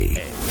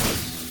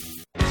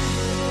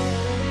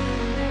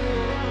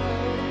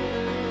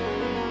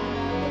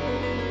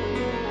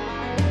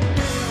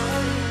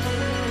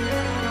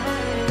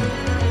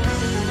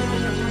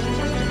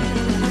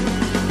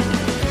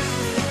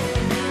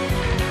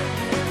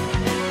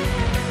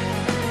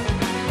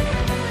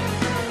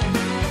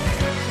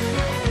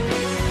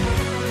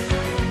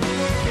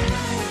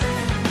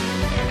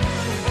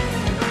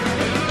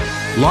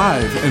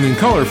Live and in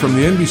color from the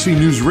NBC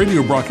News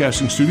radio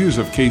broadcasting studios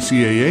of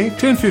KCAA,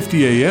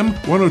 1050 AM,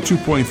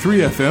 102.3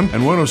 FM,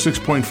 and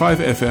 106.5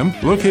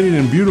 FM, located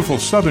in beautiful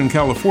Southern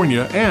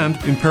California,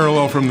 and in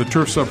parallel from the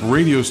Turfs Up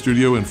radio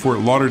studio in Fort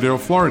Lauderdale,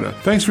 Florida.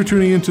 Thanks for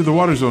tuning in to the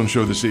Water Zone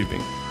Show this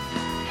evening.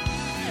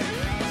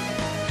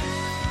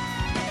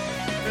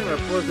 And a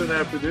pleasant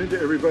afternoon to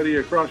everybody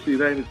across the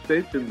United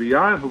States and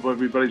beyond. Hope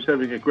everybody's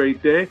having a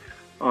great day.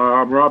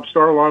 I'm Rob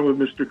Starr along with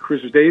Mr.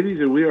 Chris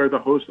Davies, and we are the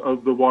hosts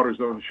of the Water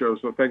Zone Show.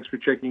 So thanks for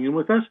checking in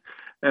with us.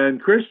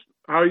 And Chris,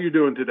 how are you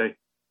doing today?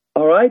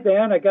 All right,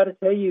 man. I got to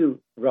tell you,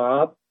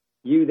 Rob,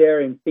 you there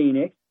in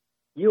Phoenix,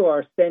 you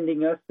are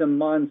sending us some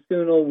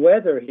monsoonal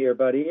weather here,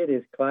 buddy. It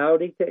is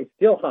cloudy. It's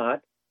still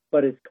hot,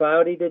 but it's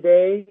cloudy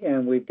today,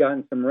 and we've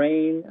gotten some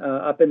rain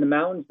up in the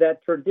mountains.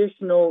 That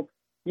traditional,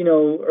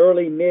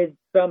 early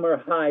mid-summer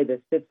high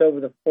that sits over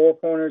the Four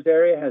Corners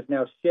area has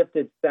now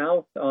shifted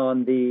south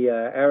on the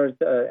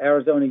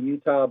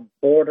Arizona-Utah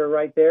border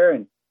right there,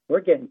 and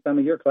we're getting some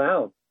of your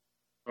clouds.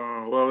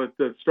 Well, it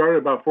started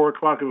about 4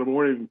 o'clock in the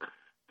morning,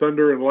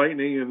 thunder and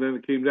lightning, and then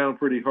it came down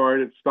pretty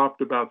hard. It stopped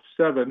about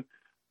 7.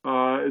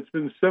 It's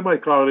been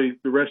semi-cloudy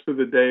the rest of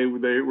the day.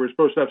 They were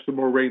supposed to have some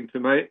more rain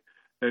tonight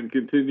and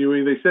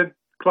continuing. They said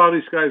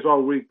cloudy skies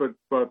all week, but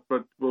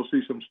we'll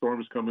see some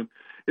storms coming.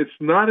 It's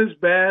not as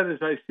bad as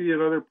I see in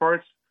other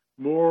parts,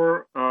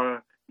 more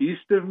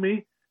east of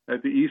me,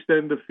 at the east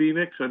end of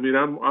Phoenix. I mean,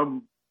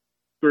 I'm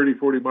 30,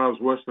 40 miles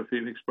west of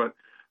Phoenix, but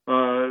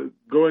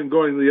going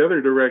the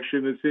other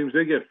direction, it seems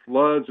they get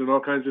floods and all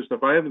kinds of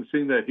stuff. I haven't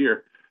seen that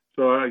here,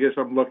 so I guess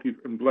I'm lucky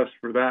and blessed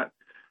for that.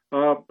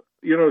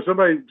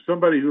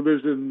 Somebody who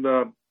lives in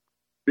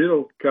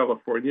Middle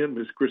California,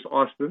 Miss Chris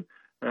Austin,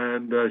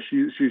 and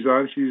she's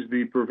on. She's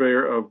the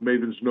purveyor of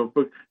Maven's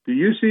Notebook. Do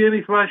you see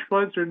any flash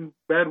floods or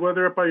bad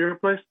weather up by your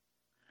place?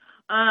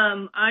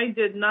 I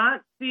did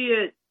not see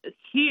it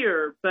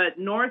here, but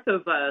north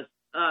of us,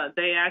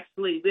 they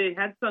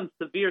had some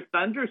severe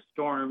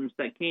thunderstorms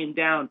that came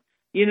down.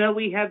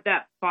 We had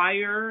that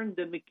fire,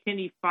 the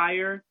McKinney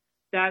fire.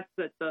 That's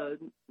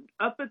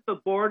up at the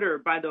border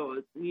by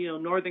the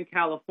Northern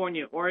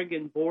California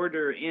Oregon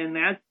border, and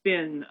that's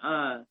been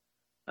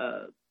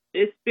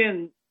it's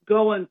been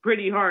going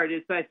pretty hard.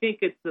 I think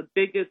it's the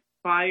biggest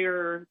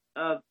fire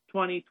of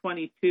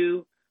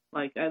 2022.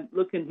 Like I'm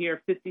looking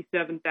here,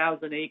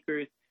 57,000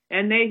 acres,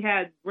 and they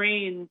had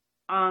rain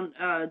on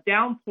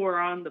downpour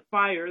on the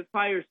fire. The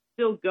fire's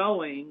still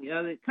going.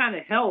 It kind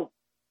of helped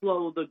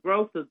slow the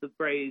growth of the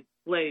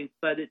blaze,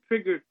 but it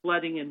triggered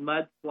flooding and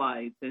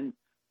mudslides in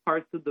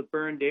parts of the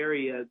burned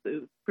area. It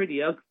was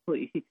pretty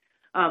ugly.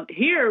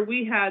 Here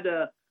we had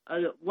a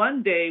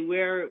one day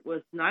where it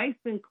was nice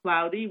and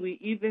cloudy. We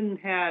even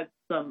had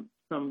a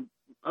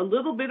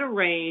little bit of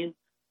rain.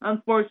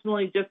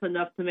 Unfortunately, just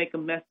enough to make a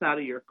mess out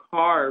of your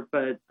car,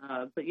 but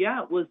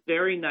yeah, it was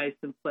very nice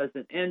and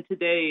pleasant. And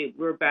today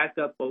we're back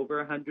up over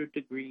 100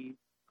 degrees.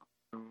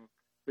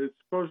 It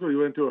supposedly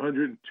went to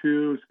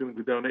 102. It's going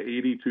to go down to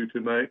 82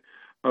 tonight.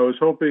 I was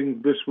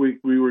hoping this week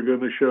we were going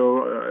to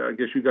show. I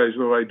guess you guys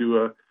know I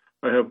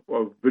have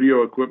a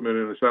video equipment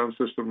and a sound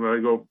system, and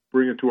I go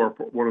bring it to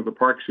one of the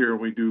parks here,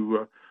 and we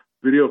do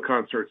video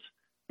concerts.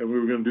 And we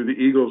were going to do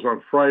the Eagles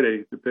on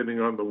Friday, depending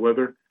on the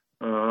weather.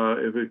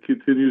 If it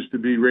continues to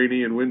be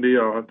rainy and windy,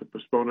 I'll have to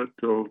postpone it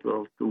till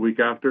the week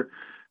after.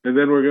 And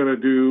then we're going to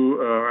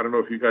do, I don't know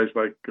if you guys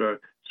like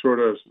sort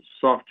of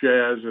soft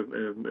jazz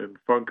and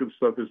funk and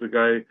stuff. There's a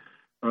guy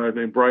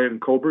named Brian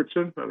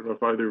Culbertson. I don't know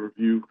if either of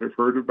you have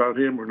heard about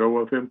him or know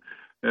of him.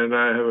 And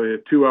I have a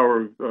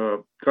 2-hour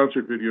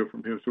concert video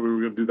from him. So we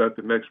were going to do that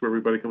the next, where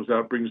everybody comes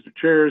out, brings the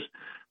chairs,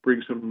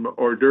 brings some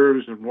hors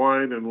d'oeuvres and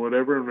wine and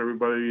whatever, and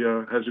everybody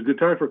has a good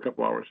time for a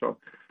couple hours. So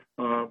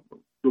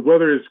the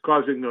weather is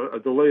causing a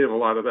delay in a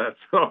lot of that,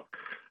 so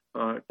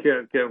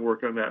can't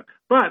work on that.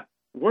 But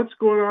what's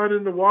going on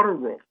in the water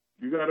world?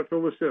 You got to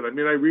fill this in. I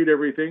mean, I read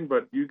everything,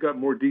 but you got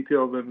more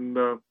detail than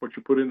what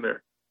you put in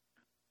there.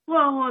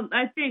 Well,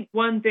 I think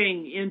one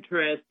thing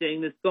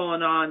interesting that's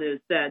going on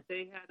is that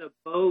they had a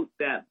boat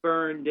that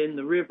burned in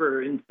the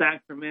river in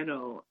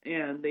Sacramento,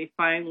 and they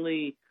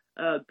finally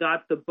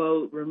got the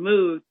boat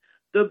removed.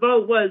 The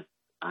boat was,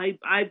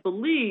 I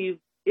believe,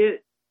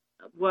 it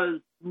was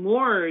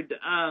moored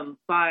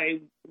by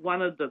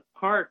one of the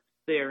parks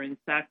there in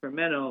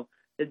Sacramento.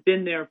 Had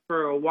been there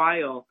for a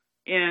while,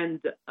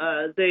 and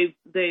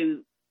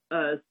the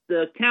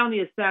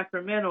county of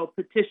Sacramento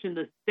petitioned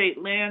the State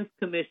Lands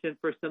Commission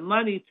for some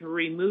money to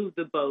remove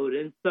the boat,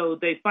 and so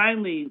they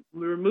finally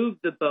removed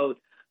the boat.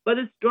 But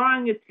it's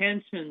drawing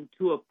attention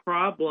to a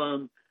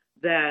problem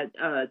that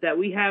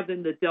we have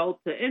in the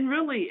Delta and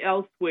really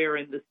elsewhere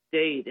in the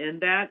state, and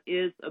that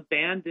is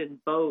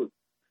abandoned boats.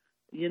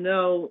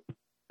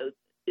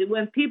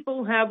 When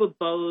people have a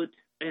boat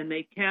and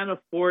they can't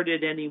afford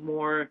it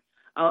anymore,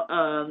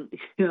 a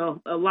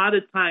lot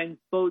of times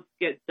boats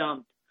get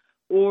dumped,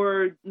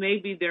 or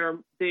maybe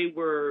they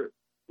were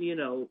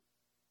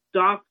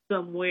docked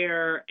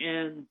somewhere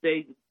and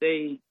they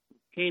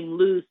came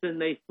loose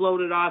and they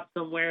floated off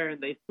somewhere and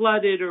they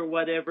flooded or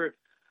whatever.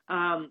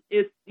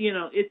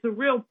 it's a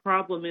real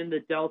problem in the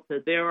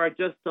Delta. There are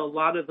just a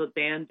lot of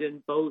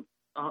abandoned boats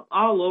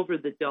all over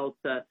the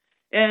Delta.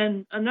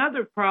 And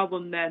another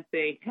problem that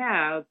they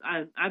have,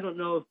 I don't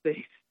know if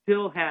they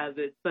still have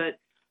it, but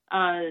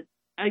I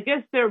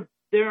guess there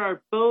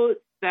are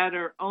boats that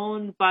are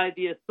owned by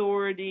the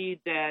authority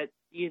that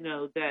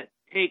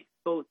takes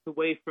boats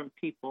away from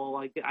people.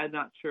 Like, I'm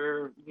not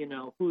sure,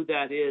 who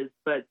that is,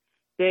 but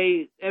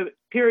they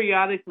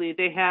periodically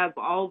they have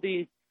all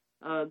these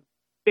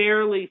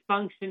barely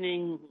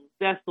functioning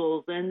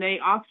vessels, and they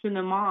auction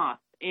them off,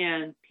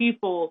 and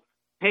people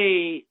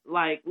pay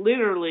like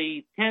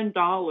literally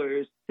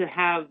 $10 to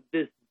have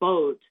this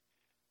boat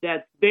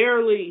that's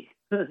barely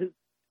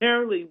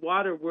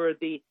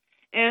waterworthy,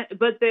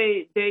 but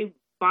they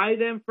buy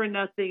them for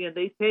nothing, and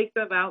they take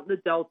them out in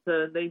the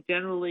Delta, and they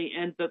generally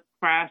end up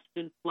crashed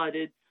and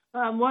flooded. They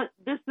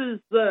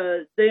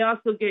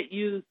also get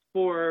used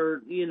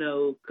for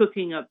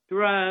cooking up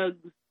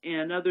drugs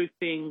and other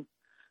things.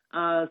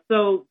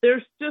 So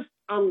there's just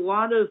a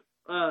lot of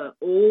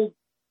old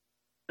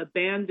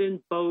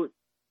abandoned boats,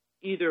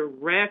 either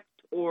wrecked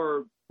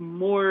or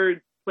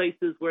moored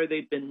places where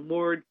they've been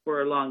moored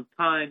for a long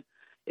time.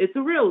 It's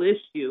a real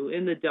issue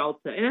in the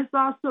Delta, and it's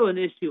also an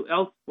issue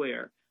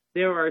elsewhere.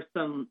 There are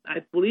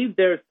I believe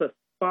there's a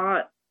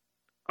spot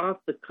off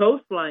the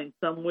coastline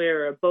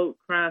somewhere, a boat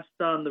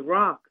crashed on the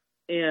rocks,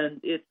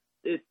 and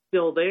it's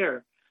still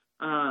there.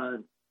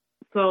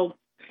 So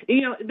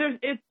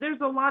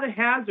there's a lot of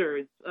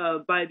hazards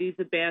by these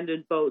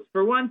abandoned boats.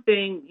 For one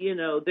thing,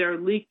 they're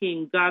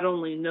leaking God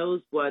only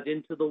knows what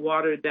into the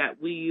water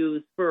that we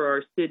use for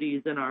our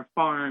cities and our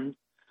farms.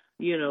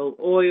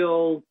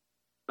 Oil,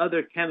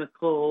 other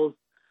chemicals.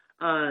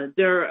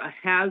 They're a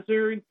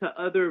hazard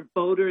to other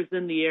boaters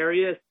in the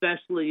area,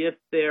 especially if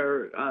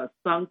they're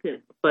sunk,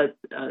 but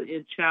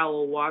in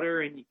shallow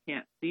water and you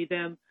can't see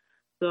them.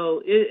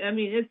 So,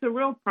 it's a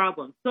real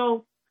problem.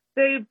 So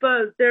there's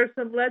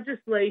some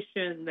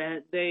legislation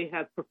that they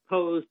have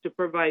proposed to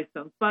provide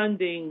some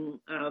funding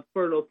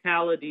for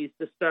localities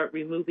to start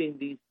removing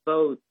these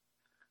boats.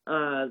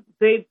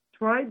 They've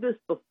tried this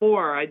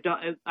before. I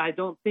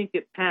don't think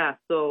it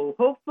passed. So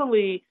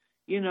hopefully,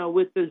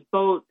 with this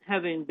boat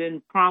having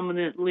been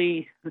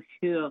prominently,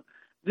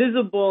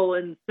 visible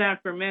in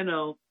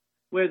Sacramento,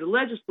 where the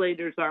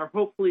legislators are,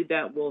 hopefully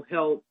that will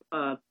help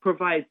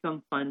provide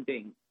some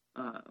funding.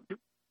 I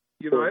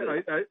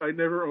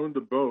never owned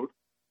a boat,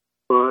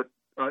 but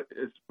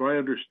it's my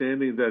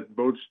understanding that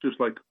boats, just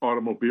like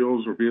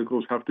automobiles or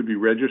vehicles, have to be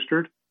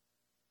registered.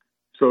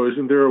 So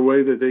isn't there a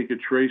way that they could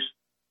trace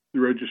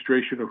the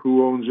registration of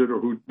who owns it, or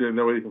who, and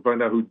that way they can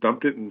find out who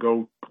dumped it and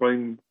go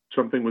claim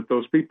something with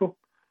those people?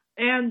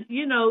 And,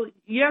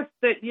 yes,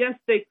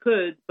 they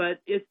could,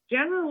 but it's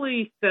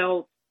generally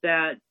felt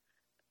that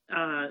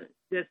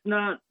it's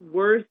not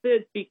worth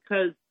it,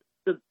 because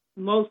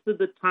most of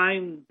the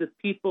time the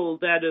people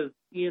that have,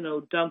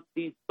 dumped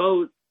these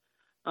boats,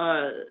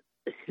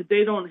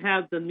 they don't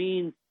have the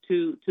means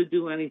to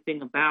do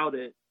anything about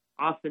it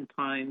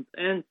oftentimes.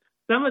 And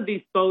some of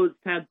these boats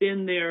have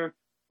been there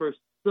for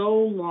so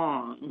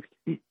long.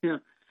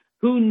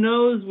 Who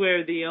knows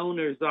where the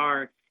owners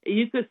are?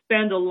 You could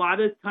spend a lot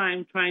of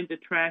time trying to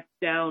track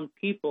down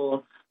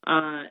people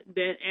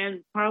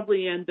and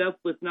probably end up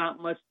with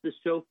not much to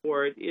show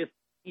for it if,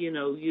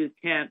 you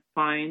can't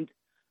find,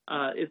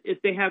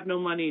 if they have no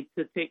money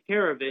to take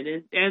care of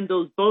it. And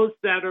those boats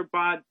that are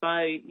bought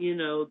by,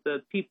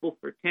 the people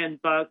for $10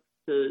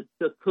 to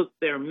cook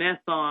their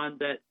meth on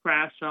that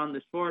crash on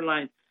the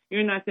shoreline,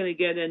 you're not going to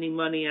get any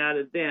money out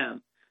of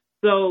them.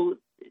 So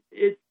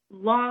it's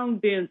long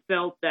been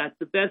felt that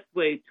the best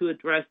way to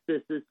address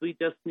this is we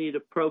just need a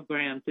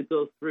program to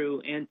go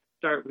through and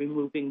start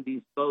removing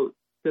these boats,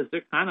 because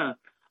they're kind of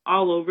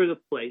all over the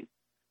place.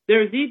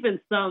 There's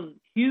even some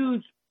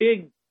huge,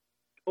 big,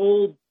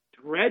 old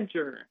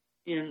dredger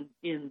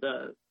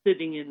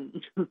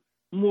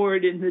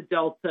moored in the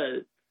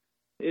Delta.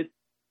 It's,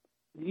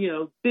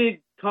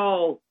 big,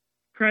 tall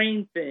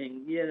crane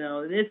thing,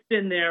 and it's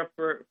been there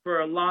for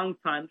a long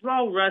time. It's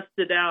all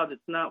rusted out.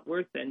 It's not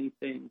worth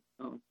anything.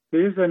 So.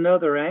 There's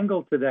another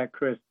angle to that,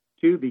 Chris,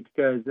 too,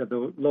 because of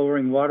the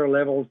lowering water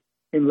levels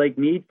in Lake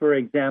Mead, for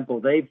example.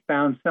 They've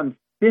found some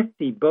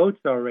 50 boats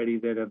already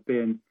that have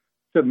been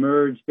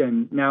submerged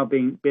and now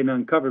been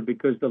uncovered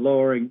because the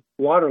lowering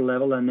water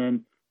level, and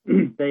then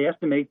they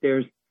estimate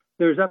there's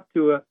up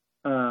to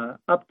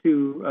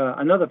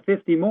another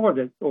 50 more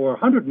or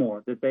 100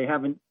 more that they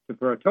haven't,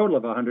 for a total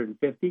of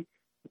 150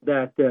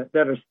 that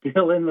are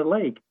still in the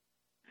lake.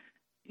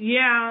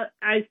 Yeah,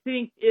 I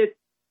think it's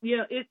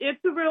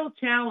a real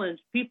challenge.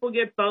 People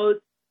get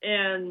boats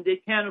and they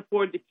can't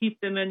afford to keep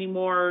them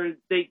anymore.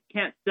 They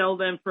can't sell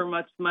them for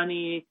much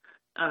money.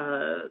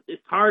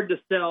 It's hard to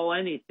sell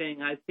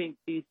anything, I think,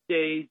 these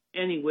days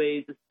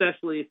anyways,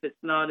 especially if it's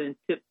not in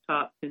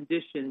tip-top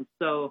condition.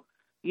 So,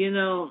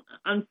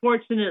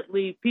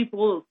 unfortunately,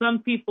 some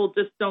people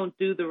just don't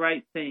do the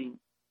right thing.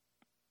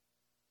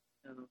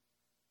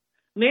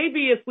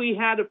 Maybe if we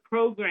had a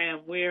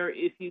program where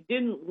if you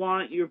didn't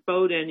want your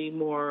boat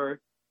anymore,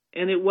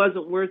 and it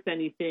wasn't worth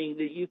anything,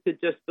 that you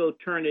could just go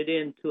turn it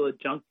into a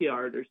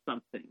junkyard or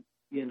something,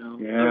 a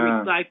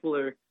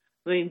recycler.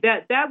 I mean,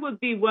 that would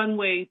be one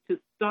way to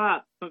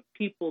stop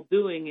people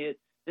doing it.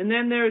 And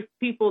then there's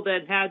people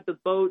that had the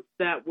boats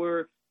that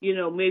were,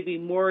 maybe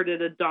moored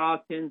at a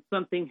dock, and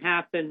something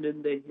happened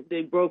and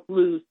they broke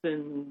loose,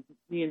 and,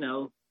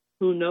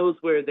 who knows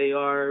where they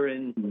are.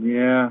 And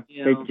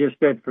they just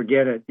said,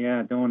 forget it.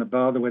 Yeah, don't want to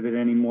bother with it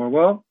anymore.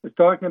 Well, we're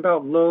talking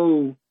about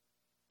low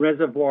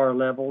reservoir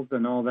levels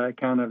and all that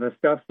kind of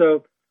stuff.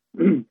 So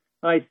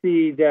I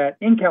see that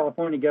in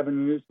California, Governor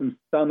Newsom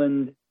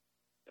summoned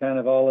kind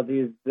of all of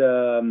these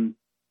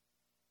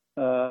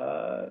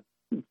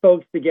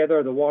folks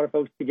together, the water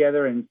folks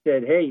together, and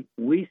said, hey,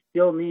 we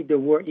still need to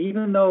work,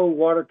 even though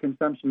water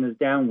consumption is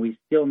down, we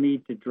still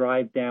need to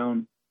drive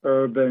down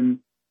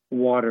urban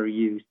water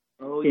use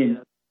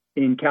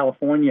in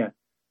California.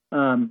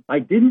 I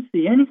didn't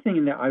see anything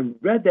in there. I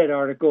read that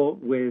article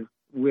with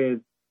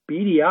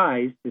beady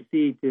eyes to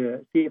see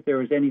if there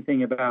was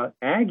anything about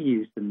ag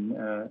use in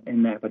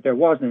that, but there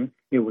wasn't.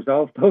 It was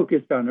all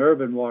focused on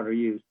urban water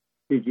use.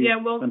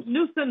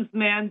 Newsom's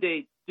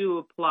mandates do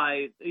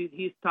apply.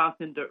 He's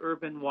talking to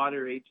urban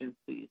water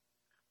agencies.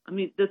 I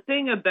mean, the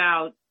thing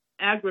about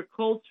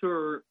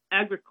agricultural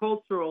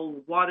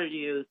water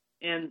use,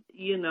 and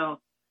the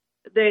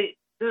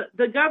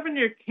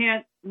governor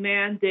can't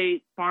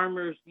mandate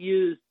farmers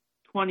use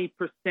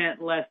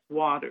 20% less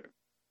water.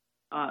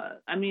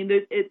 I mean,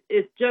 it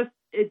just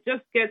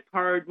gets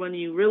hard when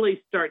you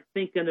really start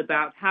thinking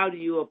about how do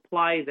you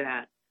apply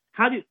that.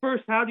 How do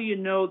you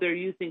know they're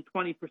using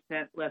 20%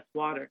 less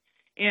water?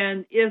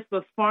 And if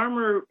a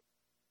farmer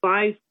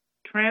buys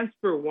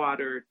transfer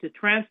water to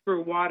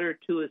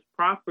his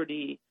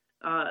property,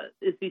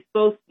 is he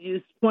supposed to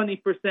use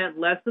 20%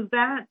 less of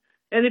that?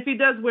 And if he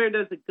does, where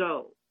does it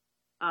go?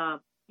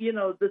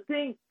 The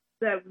thing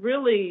that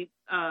really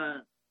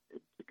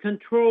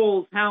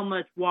controls how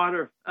much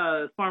water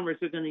farmers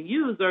are going to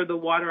use are the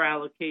water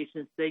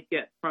allocations they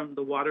get from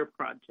the water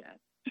project.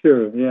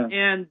 Sure, yeah.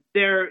 And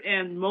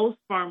most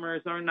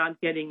farmers are not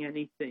getting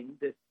anything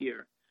this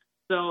year,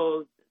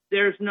 so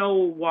there's no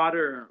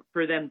water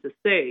for them to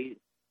save.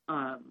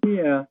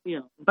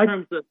 In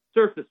terms of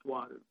surface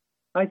water.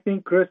 I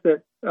think, Chris,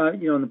 that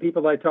the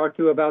people I talk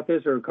to about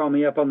this or call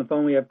me up on the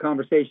phone, we have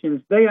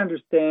conversations. They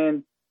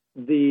understand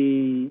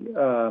the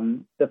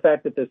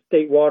fact that the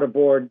state water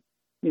board,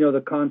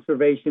 the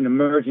conservation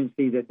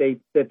emergency that they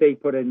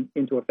put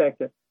into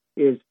effect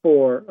is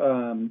for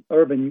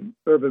urban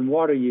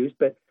water use.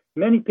 But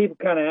many people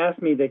kind of ask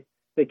me that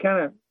they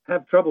kind of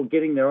have trouble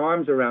getting their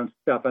arms around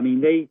stuff. I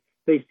mean, they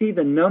see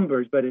the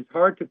numbers, but it's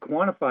hard to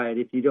quantify it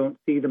if you don't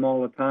see them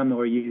all the time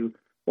or you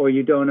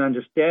don't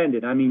understand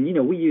it. I mean,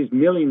 we use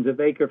millions of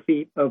acre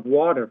feet of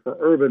water for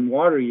urban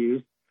water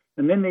use,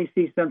 and then they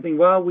see something,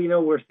 well, we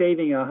know we're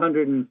saving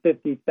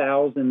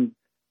 150,000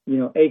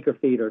 acre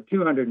feet or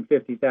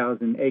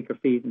 250,000 acre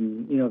feet,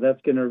 and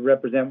that's going to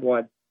represent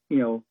what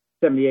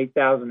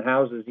 78,000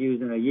 houses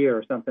used in a year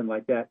or something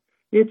like that.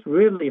 It's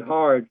really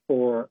hard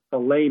for a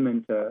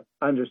layman to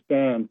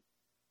understand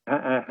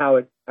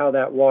how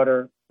that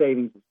water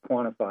savings is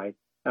quantified.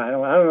 I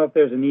don't know if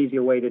there's an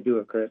easier way to do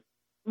it, Chris.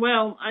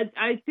 Well,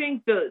 I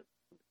think the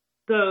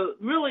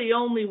really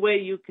only way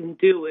you can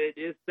do it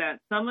is that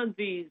some of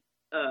these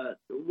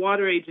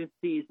water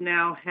agencies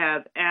now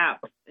have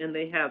apps, and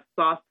they have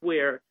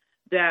software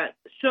that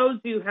shows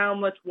you how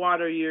much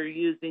water you're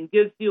using,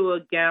 gives you a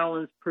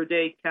gallons per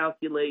day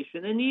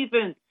calculation, and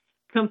even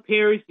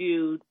compares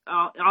you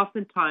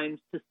oftentimes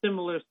to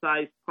similar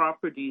sized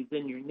properties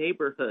in your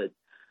neighborhood.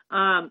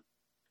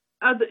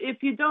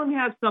 If you don't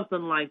have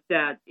something like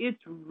that,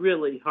 it's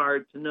really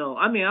hard to know.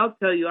 I mean, I'll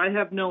tell you, I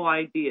have no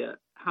idea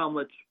how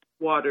much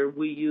water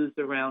we use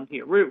around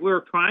here.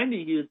 We're trying to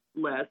use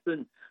less,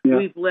 and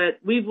we've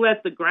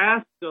let the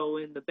grass go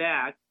in the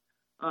back,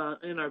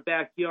 in our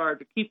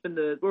backyard.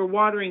 We're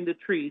watering the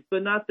trees,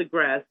 but not the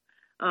grass.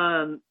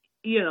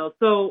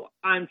 So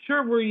I'm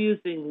sure we're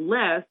using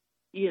less.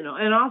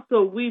 And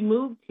also we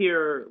moved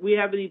here. We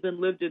haven't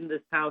even lived in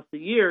this house a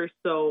year.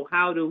 So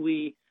how do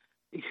we?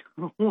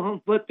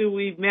 What do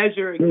we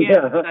measure against?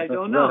 I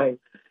don't know.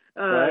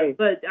 Right.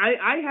 But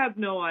I have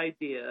no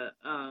idea.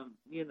 I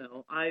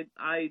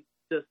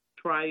just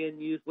try and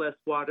use less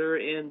water,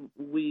 and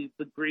we've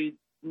agreed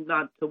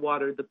not to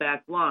water the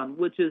back lawn,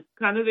 which is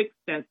kind of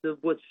expensive,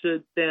 which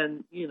should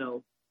then,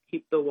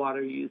 keep the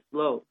water use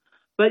low.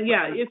 But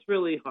it's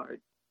really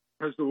hard.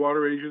 Has the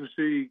water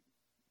agency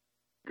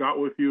got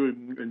with you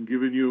and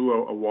given you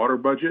a water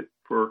budget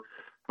for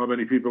how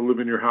many people live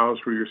in your house,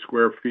 for your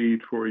square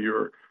feet, for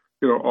your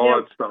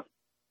that stuff?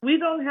 We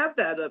don't have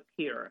that up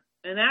here.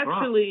 And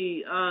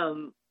actually,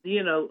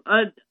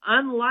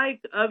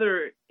 unlike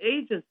other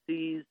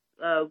agencies,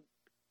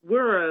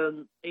 we're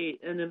an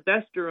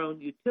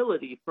investor-owned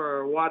utility for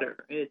our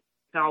water. It's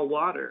Cal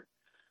Water.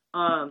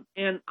 And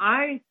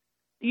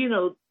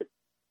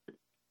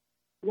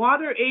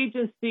water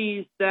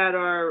agencies that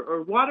are,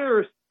 or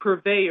water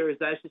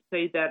purveyors, I should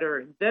say, that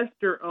are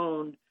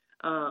investor-owned,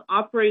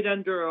 operate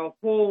under a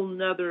whole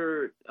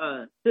nother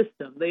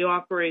system. They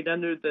operate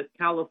under the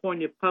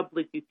California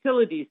Public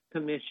Utilities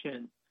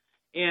Commission.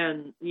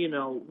 And,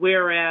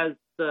 whereas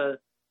the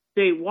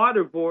State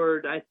Water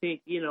Board, I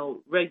think,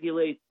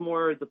 regulates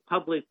more of the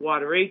public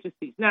water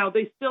agencies. Now,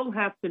 they still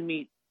have to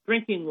meet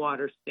drinking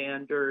water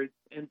standards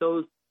and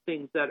those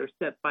things that are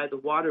set by the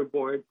water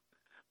board.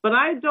 But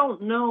I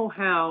don't know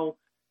how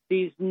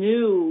these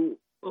new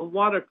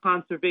water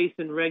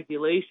conservation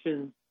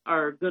regulations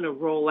are going to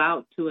roll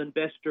out to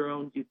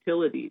investor-owned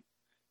utilities.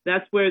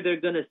 That's where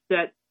they're going to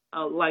set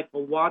like a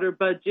water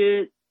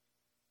budget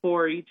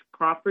for each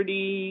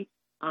property.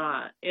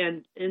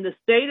 And the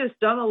state has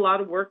done a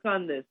lot of work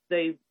on this.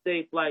 They've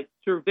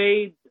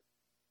surveyed.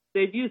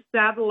 They've used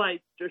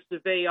satellites to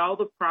survey all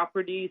the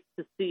properties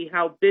to see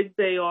how big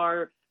they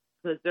are,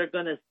 because they're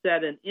going to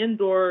set an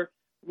indoor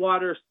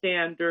water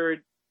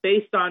standard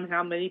based on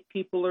how many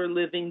people are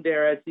living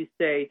there, as you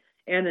say,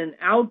 and an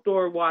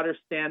outdoor water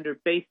standard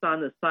based on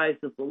the size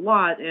of the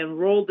lot, and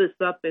roll this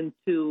up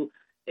into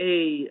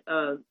a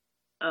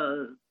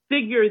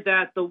figure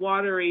that the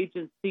water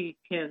agency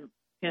can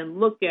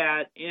look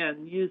at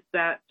and use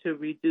that to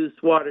reduce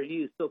water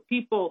use. So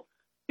people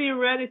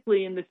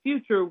theoretically in the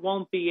future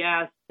won't be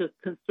asked to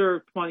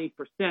conserve 20%.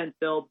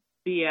 They'll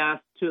be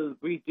asked to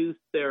reduce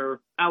their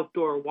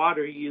outdoor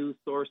water use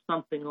or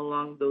something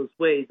along those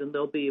ways, and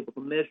they'll be able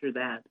to measure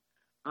that.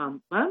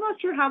 I'm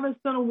not sure how that's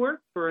going to work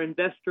for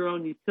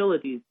investor-owned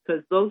utilities,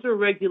 because those are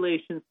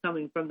regulations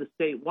coming from the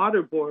State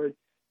Water Board,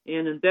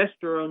 and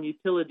investor-owned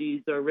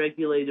utilities are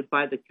regulated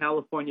by the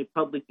California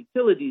Public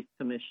Utilities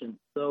Commission.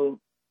 So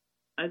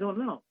I don't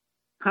know.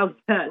 How's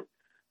that?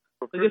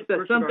 I guess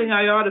that's something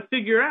I ought to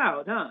figure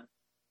out, huh?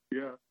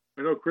 Yeah.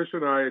 I know Chris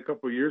and I, a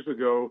couple of years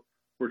ago,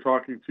 were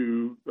talking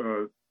to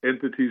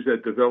entities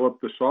that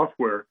develop the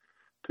software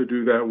to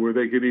do that, where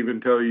they could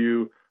even tell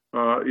you,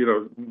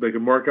 they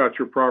can mark out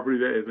your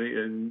property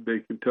and they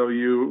can tell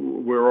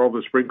you where all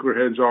the sprinkler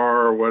heads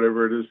are or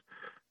whatever it is,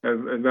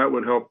 and that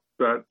would help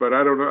that. But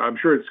I don't know. I'm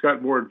sure it's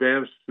gotten more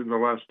advanced in the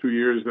last 2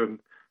 years than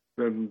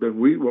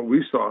what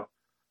we saw.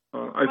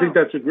 I think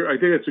that's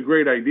a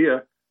great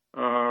idea.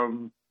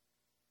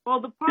 Well,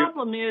 the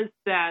problem is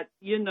that,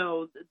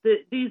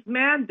 these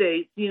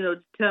mandates,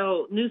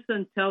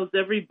 Newsom tells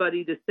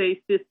everybody to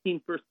save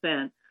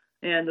 15%.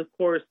 And of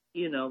course,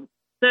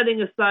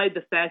 setting aside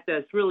the fact that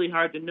it's really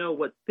hard to know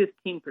what's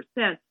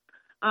 15%,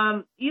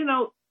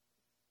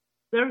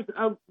 there's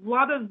a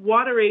lot of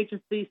water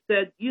agencies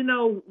said,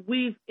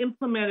 we've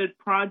implemented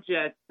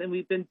projects and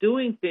we've been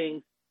doing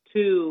things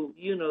to,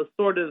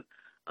 sort of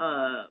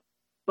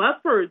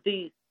buffer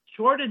these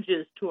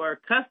shortages to our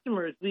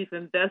customers. We've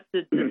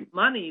invested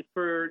money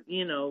for,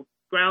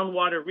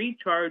 groundwater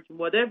recharge and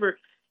whatever.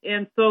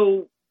 And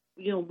so,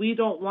 we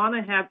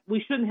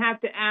shouldn't have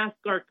to ask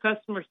our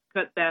customers to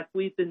cut back.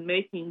 We've been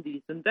making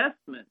these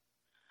investments.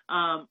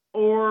 I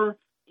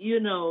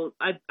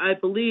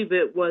believe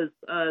it was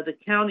the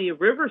county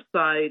of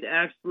Riverside,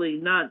 actually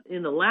not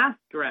in the last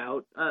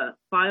drought,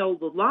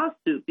 filed a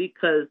lawsuit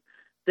because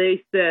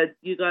they said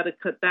you got to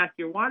cut back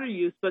your water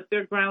use, but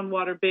their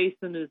groundwater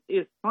basin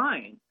is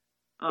fine.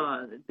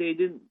 They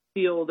didn't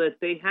feel that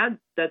they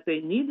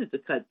needed to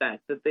cut back,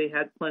 that they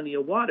had plenty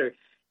of water.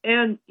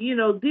 And,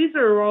 these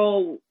are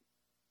all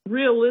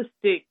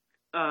realistic,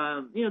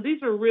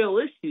 these are real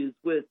issues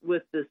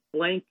with this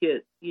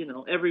blanket,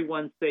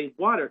 everyone save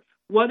water.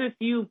 What if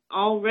you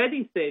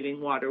already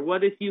saving water?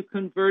 What if you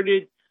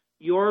converted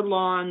your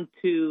lawn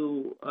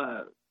to,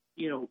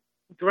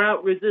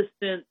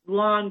 drought-resistant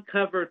lawn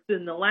covers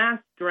in the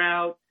last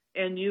drought,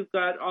 and you've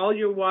got all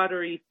your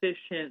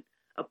water-efficient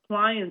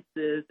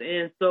appliances,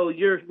 and so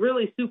you're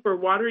really super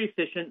water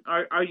efficient?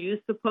 Are you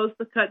supposed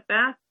to cut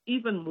back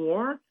even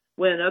more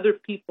when other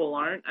people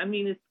aren't? I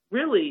mean,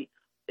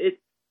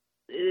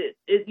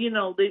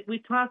 we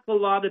talk a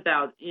lot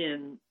about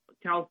in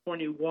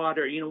California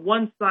water,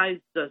 one size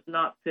does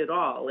not fit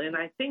all, and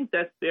I think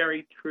that's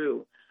very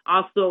true.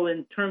 Also,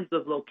 in terms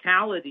of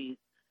localities,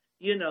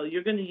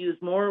 you're going to use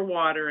more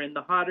water in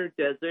the hotter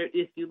desert.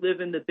 If you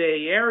live in the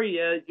Bay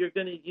Area, you're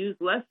going to use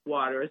less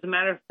water. As a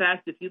matter of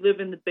fact, if you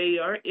live in the Bay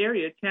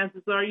Area,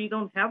 chances are you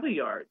don't have a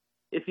yard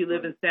if you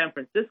live in San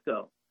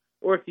Francisco.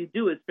 Or if you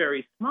do, it's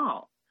very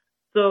small.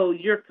 So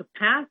your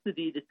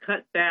capacity to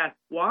cut back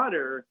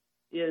water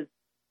is,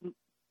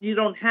 you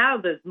don't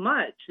have as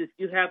much if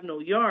you have no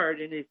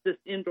yard and it's just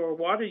indoor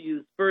water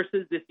use,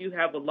 versus if you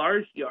have a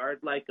large yard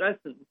like us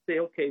and say,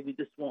 okay, we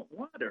just want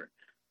water,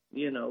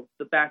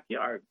 the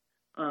backyard.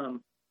 So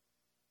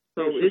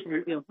it's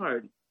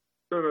hard.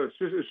 No, it's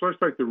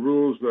just like the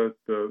rules that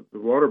the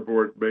water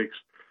board makes,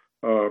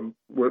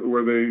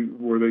 where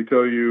they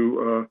tell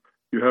you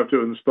you have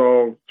to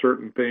install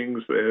certain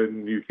things,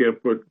 and you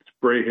can't put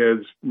spray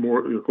heads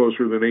more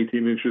closer than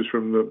 18 inches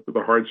from the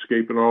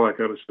hardscape and all that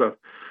kind of stuff,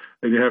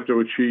 and you have to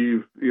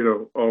achieve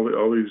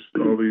all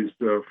these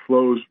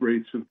flows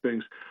rates and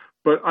things.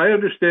 But I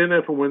understand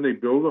that for when they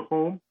build a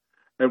home,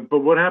 But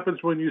what happens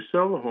when you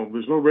sell a home?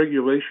 There's no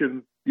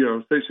regulation.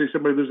 Say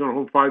somebody lives in a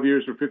home 5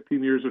 years or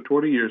 15 years or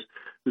 20 years.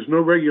 There's no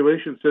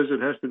regulation says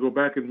it has to go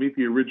back and meet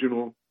the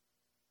original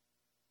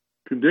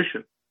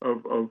condition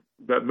of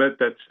that met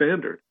that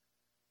standard.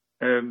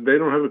 And they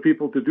don't have the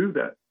people to do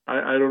that.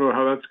 I don't know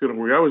how that's going to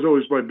work. I was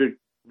always my big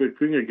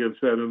thing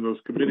against that in those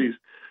committees,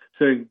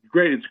 saying,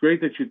 it's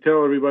great that you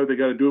tell everybody they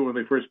got to do it when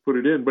they first put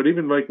it in. But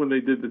even like when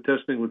they did the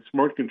testing with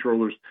smart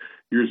controllers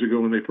years ago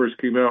when they first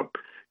came out,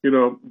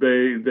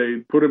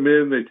 they put them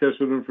in, they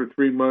tested them for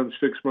 3 months,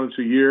 6 months,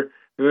 a year.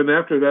 And then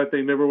after that,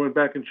 they never went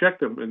back and checked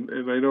them. And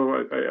I know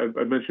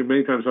I mentioned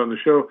many times on the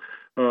show,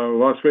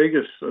 Las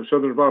Vegas,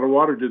 Southern Nevada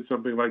Water did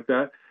something like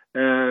that.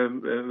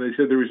 And they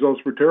said the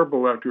results were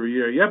terrible after a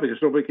year. Yeah, because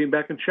nobody came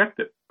back and checked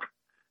it.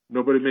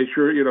 Nobody made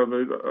sure,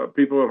 the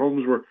people at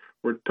homes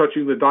were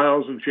touching the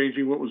dials and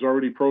changing what was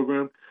already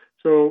programmed.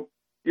 So,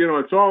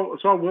 it's all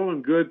well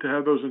and good to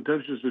have those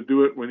intentions to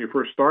do it when you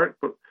first start,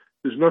 but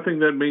there's nothing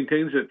that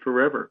maintains it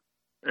forever.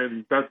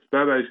 And that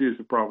I see as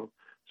the problem.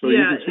 So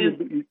yeah, you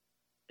can see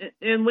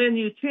and when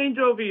you change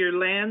over your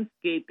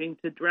landscaping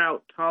to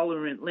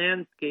drought-tolerant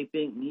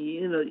landscaping,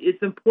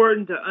 it's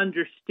important to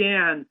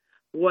understand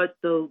what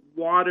the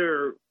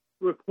water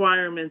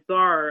requirements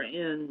are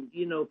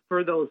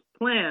for those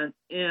plants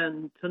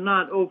and to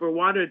not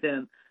overwater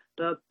them.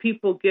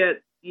 People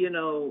get,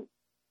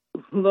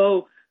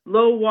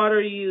 low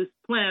water use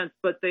plants,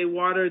 but they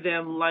water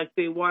them like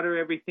they water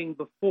everything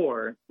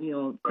before.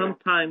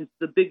 Sometimes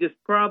the biggest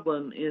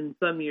problem in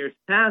some years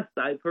past,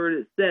 I've heard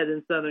it said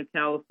in Southern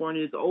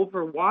California, is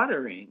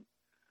overwatering.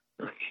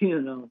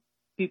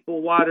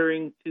 People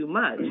watering too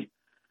much.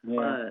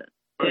 Yeah.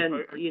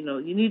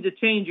 You need to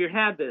change your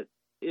habits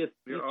if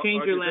you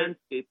change your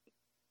landscape.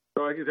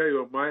 So I can tell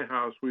you at my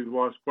house, we've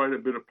lost quite a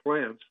bit of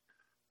plants.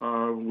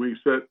 We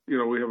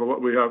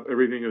have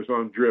everything is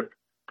on drip,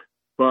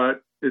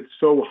 but it's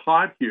so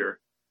hot here.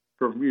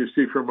 From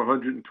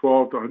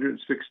 112 to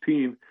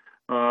 116,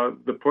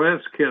 the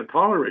plants can't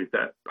tolerate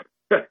that.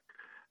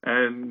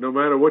 And no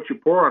matter what you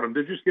pour on them,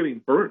 they're just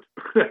getting burnt.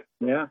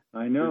 Yeah,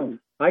 I know.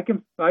 I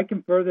can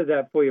further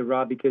that for you,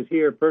 Rob, because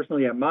here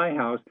personally at my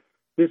house,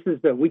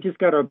 we just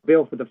got our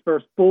bill for the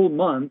first full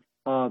month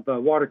of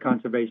water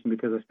conservation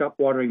because I stopped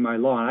watering my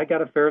lawn. I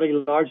got a fairly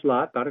large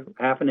lot, about a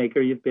half an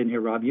acre. You've been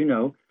here, Rob,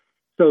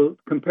 So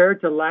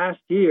compared to last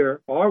year,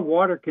 our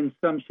water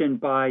consumption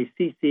by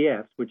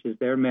CCFs, which is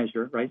their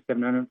measure, right,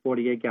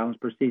 748 gallons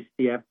per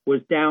CCF,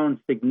 was down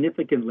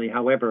significantly.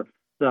 However,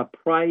 the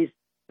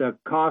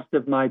cost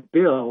of my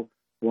bill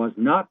was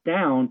not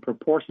down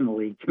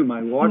proportionally to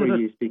my water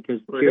use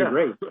because tiered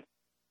rates.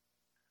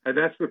 And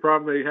that's the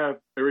problem they have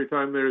every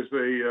time there's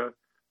a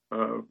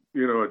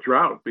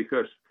drought,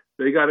 because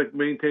they got to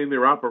maintain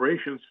their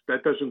operations.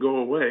 That doesn't go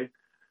away.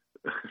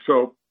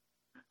 So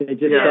they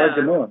just charge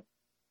them more.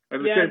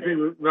 And the same thing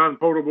with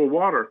non-potable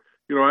water.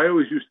 I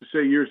always used to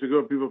say years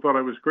ago, people thought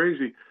I was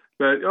crazy,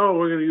 that,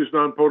 we're going to use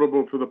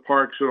non-potable for the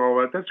parks and all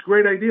that. That's a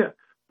great idea.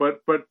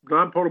 But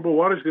non-potable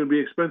water is going to be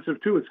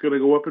expensive, too. It's going to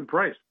go up in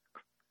price.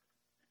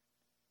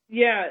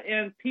 Yeah,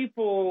 and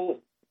people,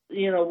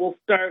 will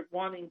start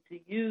wanting to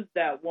use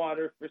that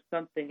water for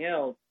something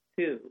else,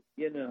 too,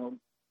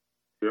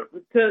 Yeah.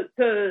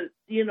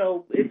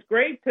 It's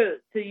great to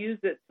use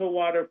it to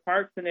water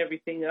parks and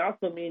everything. It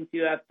also means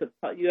you have to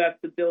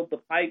build the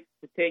pipes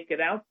to take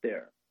it out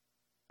there.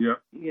 Yeah.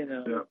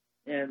 Yeah.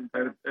 And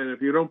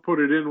if you don't put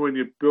it in when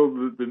you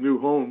build the new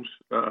homes,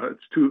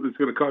 it's going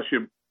to cost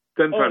you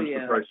 10 times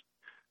the price.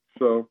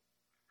 So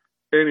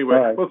anyway,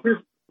 right. Well, Chris,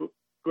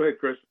 go ahead,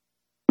 Chris.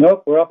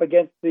 Nope, we're up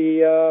against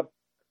the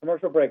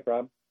commercial break,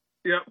 Rob.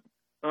 Yeah.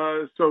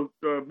 So,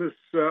 Miss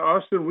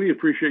Austin, we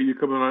appreciate you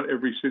coming on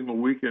every single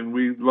week, and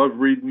we love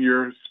reading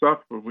your stuff.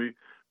 And we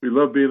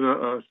love being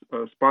a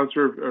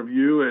sponsor of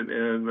you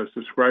and a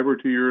subscriber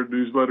to your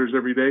newsletters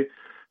every day.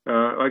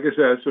 Like I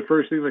said, it's the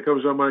first thing that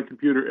comes on my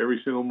computer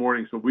every single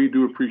morning, so we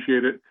do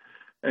appreciate it.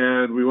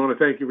 And we want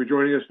to thank you for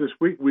joining us this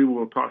week. We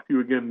will talk to you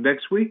again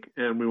next week,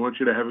 and we want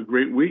you to have a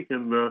great week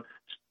and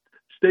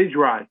stay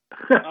dry.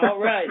 All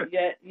right.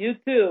 Yeah, you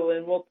too,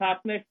 and we'll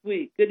talk next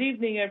week. Good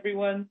evening,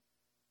 everyone.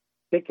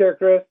 Take care,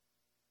 Chris.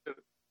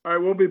 All right,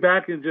 we'll be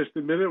back in just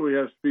a minute. We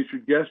have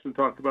featured guests and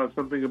talk about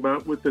something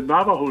with the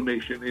Navajo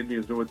Nation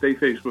Indians and what they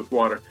face with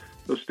water.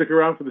 So stick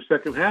around for the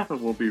second half,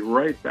 and we'll be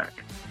right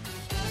back.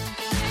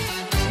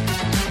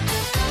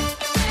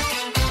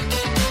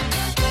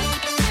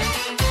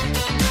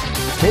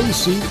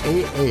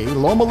 KCAA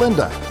Loma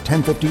Linda,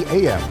 1050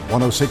 AM,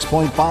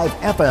 106.5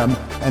 FM,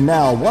 and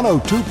now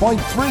 102.3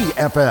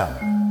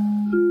 FM.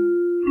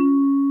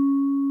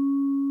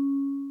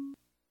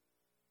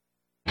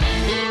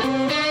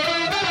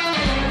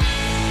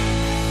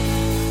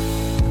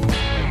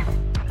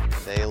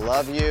 They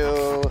love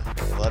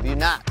you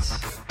not.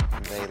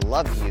 They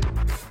love you.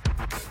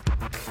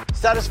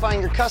 Satisfying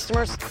your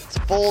customers, it's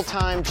a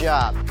full-time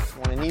job.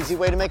 Want an easy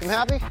way to make them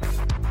happy?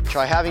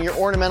 Try having your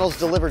ornamentals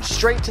delivered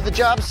straight to the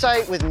job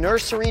site with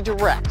Nursery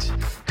Direct.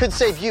 Could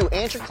save you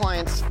and your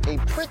clients a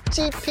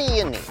pretty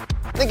peony.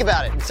 Think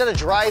about it. Instead of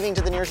driving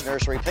to the nearest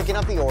nursery, picking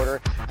up the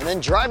order, and then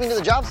driving to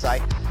the job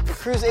site, the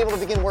crew's able to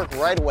begin work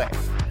right away.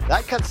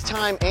 That cuts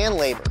time and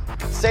labor.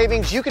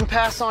 Savings you can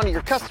pass on to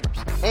your customers.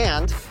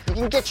 And you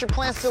can get your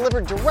plants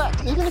delivered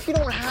direct, even if you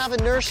don't have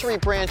a nursery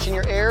branch in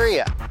your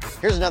area.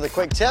 Here's another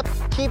quick tip.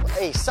 Keep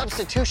a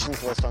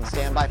substitutions list on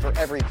standby for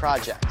every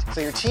project,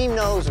 so your team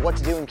knows what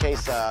to do in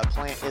case a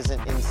plant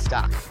isn't in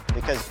stock.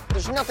 Because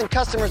there's nothing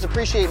customers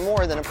appreciate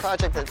more than a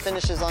project that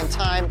finishes on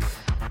time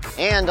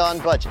and on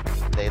budget.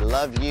 They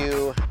love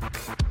you.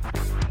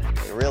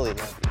 They really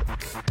love you.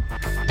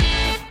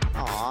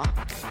 Aww.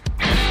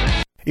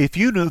 If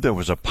you knew there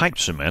was a pipe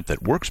cement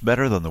that works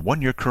better than the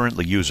one you're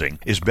currently using,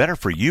 is better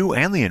for you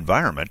and the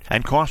environment,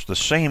 and costs the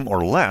same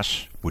or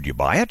less, would you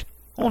buy it?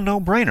 Well,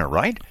 no-brainer,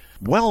 right?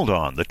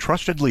 Weldon, the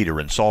trusted leader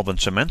in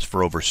solvent cements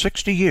for over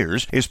 60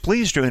 years, is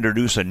pleased to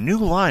introduce a new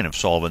line of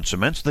solvent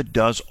cements that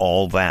does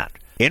all that.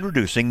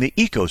 Introducing the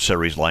Eco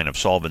Series line of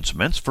solvent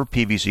cements for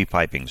PVC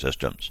piping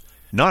systems.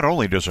 Not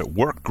only does it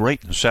work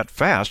great and set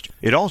fast,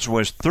 it also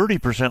has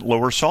 30%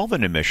 lower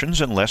solvent emissions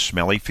and less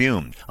smelly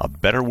fumes, a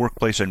better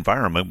workplace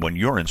environment when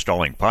you're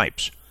installing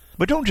pipes.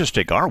 But don't just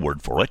take our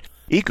word for it.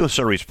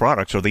 EcoSeries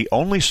products are the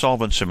only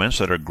solvent cements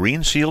that are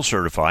Green Seal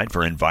certified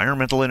for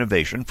environmental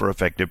innovation for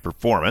effective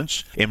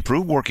performance,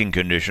 improved working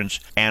conditions,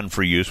 and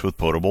for use with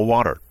potable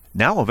water.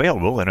 Now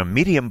available in a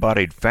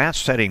medium-bodied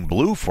fat-setting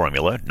blue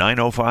formula,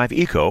 905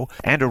 Eco,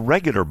 and a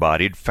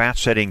regular-bodied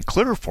fat-setting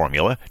clear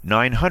formula,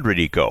 900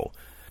 Eco.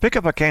 Pick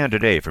up a can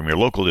today from your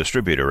local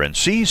distributor and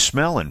see,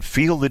 smell, and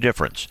feel the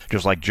difference,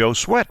 just like Joe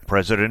Sweat,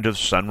 president of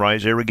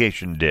Sunrise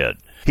Irrigation, did.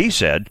 He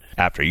said,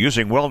 after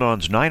using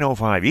Weldon's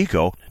 905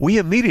 Eco, we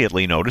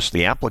immediately noticed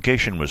the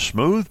application was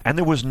smooth and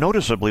there was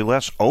noticeably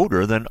less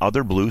odor than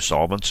other blue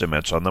solvent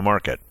cements on the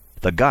market.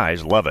 The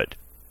guys love it.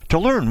 To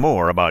learn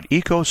more about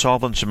Eco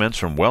Solvent Cements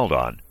from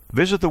Weldon,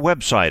 visit the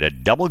website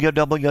at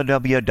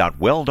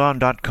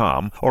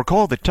www.weldon.com or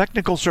call the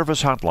technical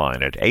service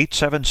hotline at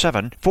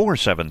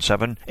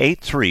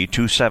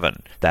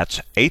 877-477-8327. That's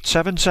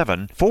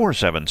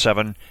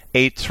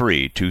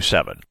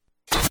 877-477-8327.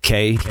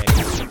 KCAA.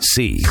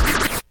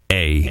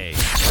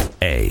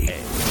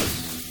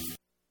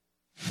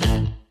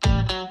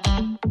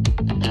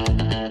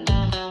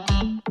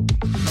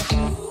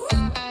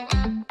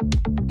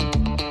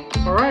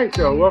 All right,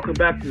 welcome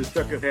back to the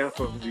second half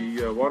of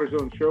the Water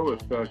Zone Show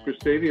with Chris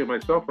Davey and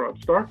myself, Rob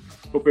Starr.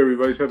 Hope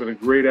everybody's having a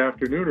great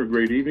afternoon or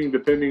great evening,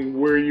 depending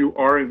where you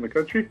are in the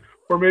country,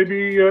 or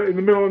maybe in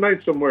the middle of the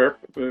night somewhere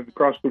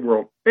across the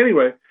world.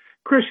 Anyway,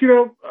 Chris,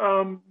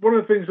 one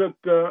of the things that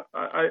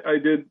I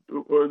did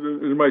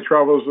in my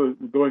travels,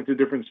 going to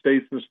different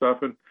states and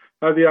stuff, and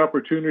had the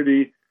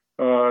opportunity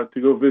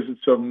to go visit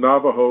some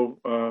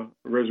Navajo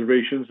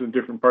reservations in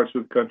different parts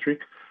of the country.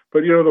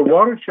 But, the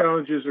water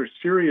challenges are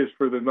serious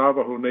for the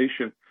Navajo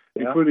Nation,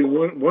 including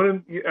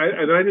one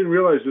and I didn't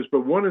realize this,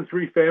 but 1 in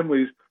 3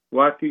 families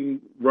lacking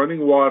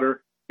running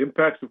water,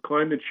 impacts of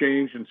climate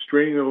change and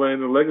straining the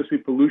land, and legacy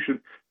pollution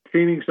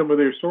tainting some of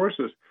their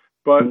sources.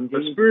 But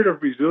the spirit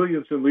of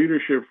resilience and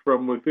leadership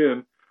from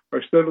within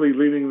are steadily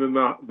leading the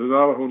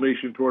Navajo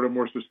Nation toward a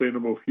more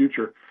sustainable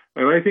future.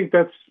 And I think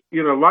that's,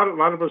 a lot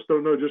of us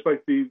don't know, just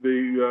like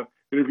the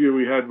interview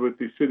we had with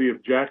the city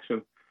of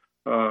Jackson,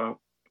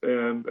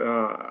 and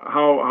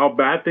how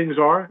bad things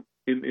are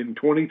in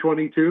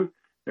 2022,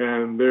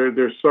 and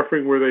they're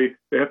suffering where they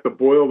have to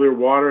boil their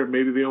water, and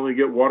maybe they only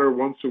get water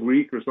once a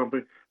week or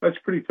something. That's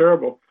pretty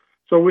terrible.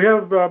 So we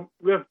have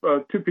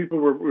 2 people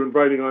we're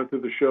inviting onto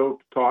the show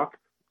to talk.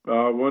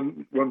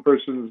 One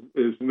person,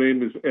 his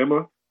name is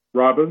Emma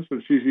Robbins,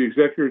 and she's the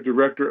executive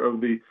director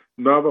of the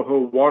Navajo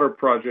Water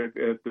Project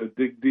at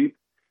Dig Deep.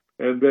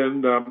 And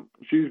then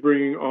she's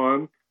bringing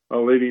on a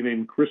lady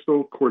named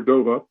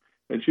Tulley-Cordova,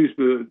 and she's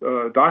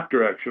the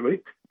doctor,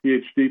 actually,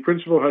 Ph.D.,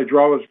 principal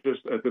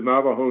hydrologist at the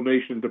Navajo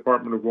Nation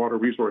Department of Water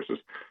Resources.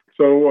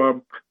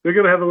 So they're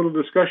going to have a little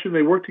discussion.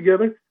 They work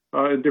together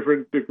in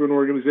different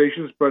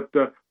organizations, but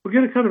we'll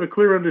get a kind of a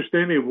clear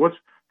understanding of what's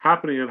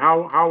happening and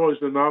how is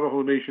the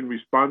Navajo Nation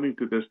responding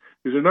to this,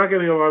 because they're not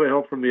getting a lot of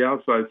help from the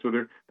outside, so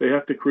they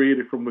have to create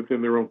it from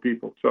within their own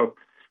people. So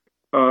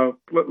let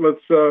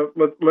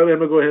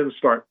Emma go ahead and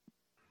start.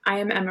 I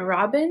am Emma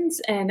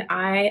Robbins, and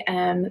I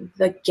am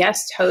the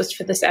guest host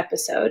for this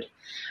episode.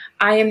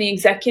 I am the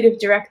executive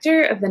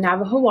director of the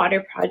Navajo Water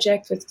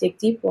Project with Dig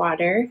Deep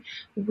Water.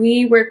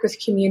 We work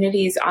with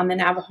communities on the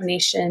Navajo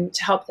Nation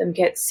to help them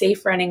get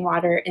safe running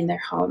water in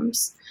their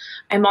homes.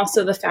 I'm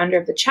also the founder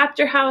of the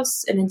Chapter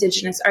House, an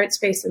indigenous art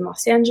space in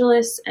Los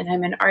Angeles, and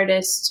I'm an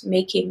artist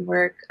making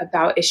work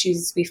about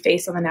issues we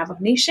face on the Navajo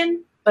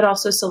Nation, but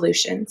also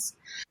solutions.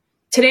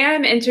 Today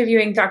I'm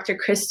interviewing Dr.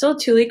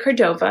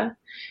 Tulley-Cordova.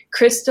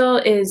 Crystal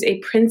is a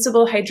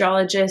principal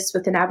hydrologist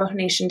with the Navajo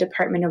Nation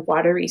Department of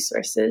Water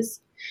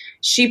Resources.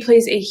 She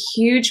plays a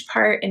huge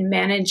part in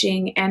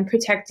managing and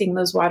protecting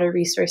those water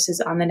resources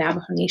on the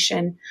Navajo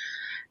Nation,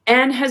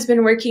 and has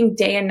been working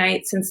day and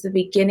night since the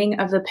beginning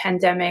of the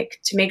pandemic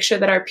to make sure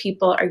that our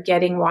people are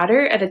getting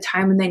water at a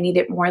time when they need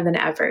it more than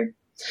ever.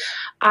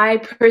 I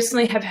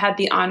personally have had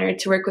the honor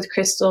to work with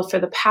Crystal for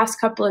the past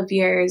couple of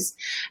years,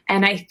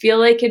 and I feel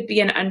like it'd be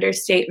an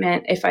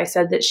understatement if I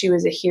said that she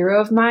was a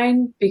hero of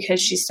mine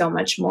because she's so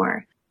much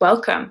more.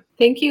 Welcome.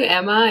 Thank you,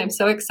 Emma. I'm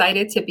so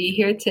excited to be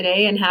here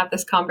today and have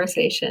this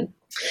conversation.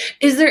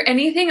 Is there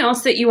anything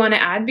else that you want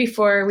to add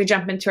before we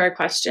jump into our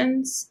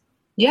questions?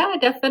 Yeah,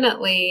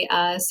 definitely.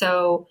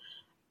 So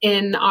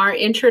in our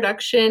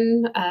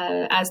introduction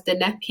as the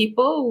Net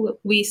people,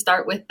 we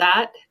start with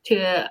that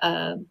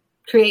to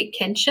create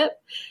kinship.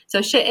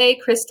 So she'e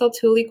Crystal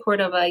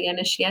Tulley-Cordova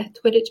yanashia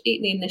twitch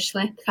eatni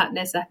nishle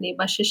katnesahni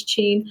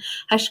bashishchin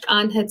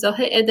hashkan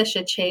hedzohe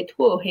edashache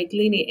tuo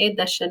heglini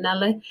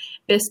edashanale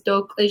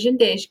bisto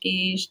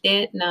klejendeshki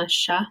jde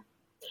nasha.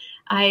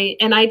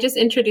 I just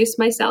introduced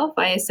myself.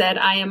 I said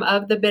I am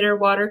of the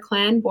Bitterwater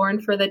clan,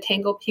 born for the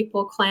Tangle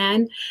People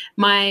clan.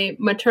 My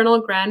maternal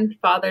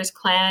grandfather's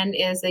clan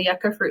is the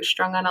yucca fruit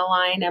strung on a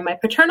line, and my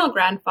paternal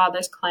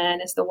grandfather's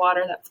clan is the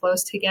water that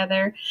flows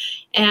together.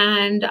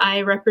 And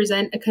I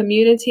represent a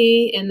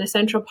community in the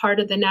central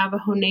part of the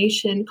Navajo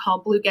Nation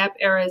called Blue Gap,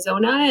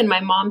 Arizona, and my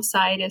mom's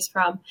side is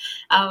from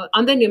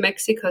on the New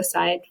Mexico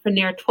side, from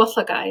near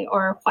Tuolagay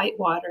or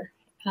Whitewater,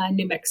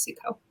 New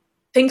Mexico.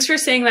 Thanks for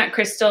saying that,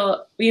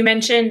 Crystal. You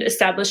mentioned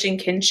establishing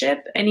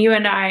kinship, and you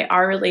and I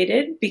are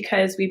related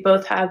because we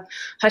both have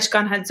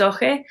Hashkan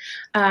Hadzoche.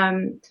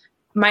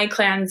 My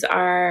clans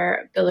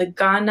are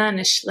Biligana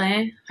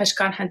Nishle,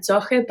 Hashkan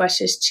Hadzoche,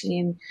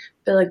 Bashishchin,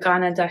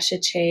 Biligana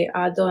Dashache,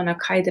 Ado, and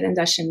Akaidran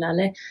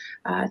Dashanale,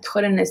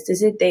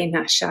 Tchoranestizide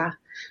Nasha.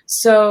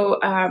 So,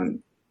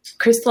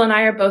 Crystal and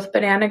I are both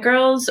banana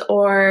girls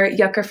or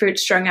yucca fruit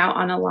strung out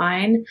on a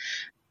line.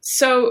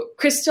 So,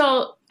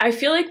 Crystal, I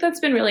feel like that's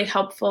been really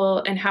helpful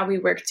in how we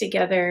work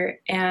together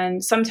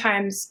and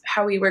sometimes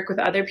how we work with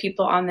other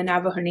people on the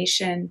Navajo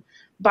Nation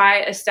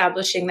by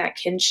establishing that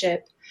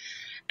kinship.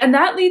 And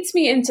that leads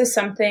me into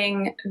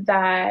something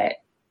that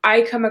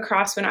I come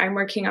across when I'm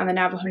working on the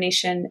Navajo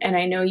Nation, and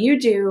I know you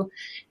do,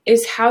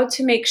 is how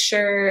to make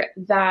sure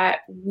that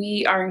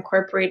we are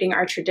incorporating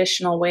our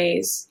traditional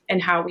ways in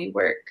how we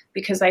work.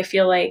 Because I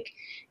feel like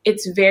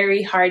it's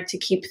very hard to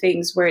keep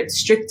things where it's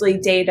strictly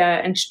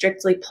data and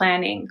strictly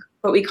planning,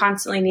 but we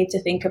constantly need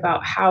to think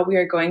about how we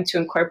are going to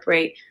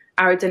incorporate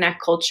our Diné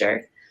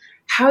culture.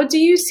 How do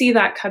you see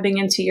that coming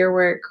into your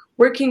work,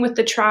 working with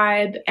the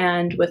tribe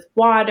and with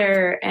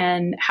water,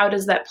 and how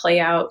does that play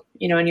out,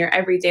 in your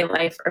everyday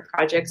life or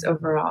projects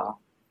overall?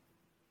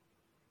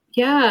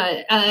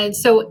 Yeah,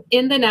 so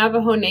in the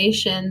Navajo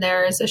Nation,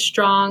 there's a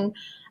strong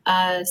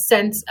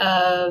sense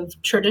of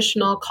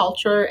traditional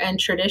culture and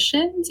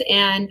traditions,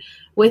 and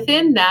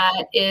within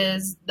that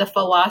is the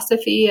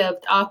philosophy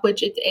of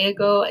Awajit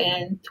Ego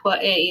and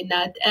Twae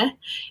Inate,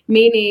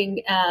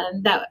 meaning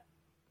that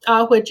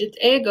Awajit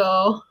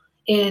Ego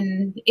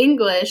in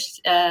English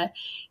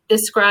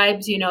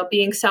describes,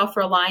 being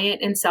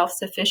self-reliant and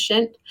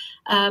self-sufficient.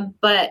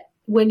 But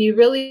when you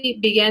really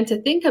begin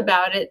to think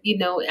about it,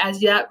 as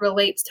that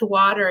relates to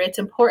water, it's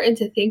important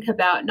to think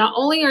about not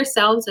only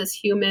ourselves as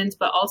humans,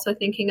 but also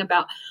thinking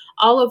about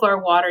all of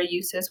our water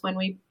uses when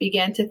we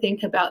begin to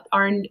think about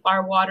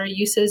our water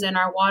uses and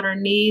our water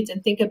needs,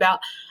 and think about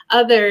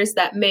others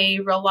that may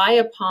rely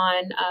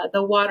upon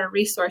the water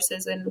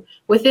resources and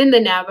within the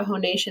Navajo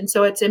Nation.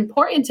 So it's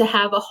important to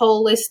have a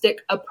holistic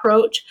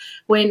approach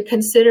when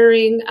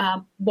considering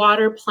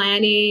water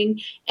planning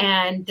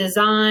and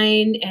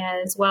design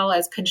as well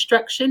as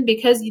construction,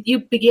 because you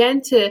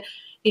begin to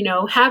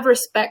have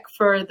respect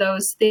for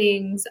those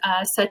things,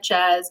 such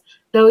as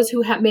those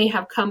who may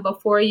have come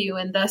before you,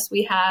 and thus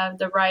we have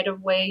the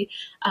right-of-way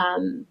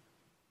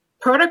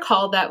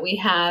protocol that we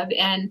have,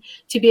 and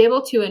to be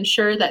able to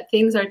ensure that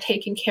things are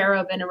taken care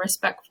of in a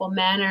respectful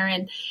manner,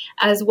 and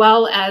as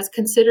well as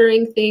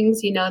considering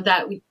things,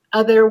 that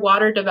other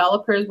water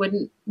developers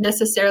wouldn't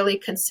necessarily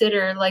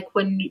consider, like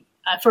when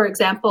for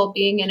example,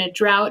 being in a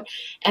drought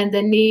and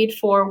the need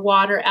for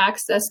water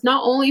access,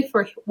 not only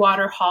for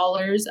water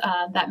haulers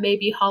that may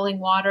be hauling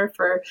water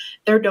for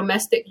their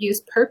domestic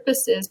use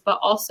purposes, but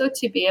also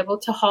to be able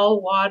to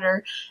haul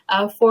water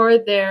for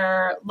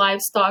their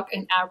livestock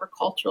and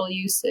agricultural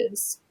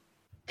uses.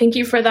 Thank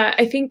you for that.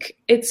 I think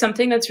it's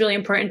something that's really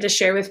important to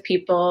share with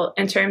people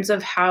in terms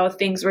of how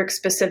things work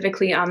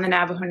specifically on the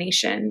Navajo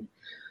Nation.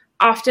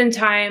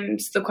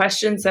 Oftentimes, the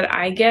questions that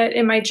I get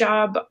in my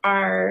job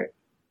are,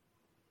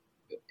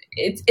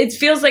 it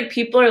feels like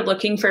people are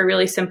looking for a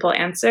really simple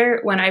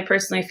answer, when I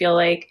personally feel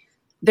like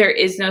there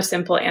is no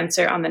simple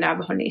answer on the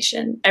Navajo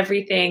Nation.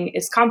 Everything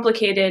is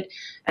complicated,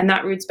 and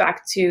that roots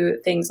back to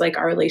things like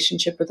our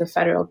relationship with the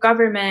federal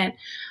government,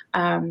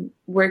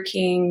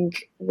 working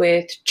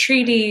with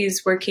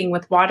treaties, working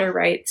with water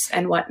rights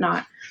and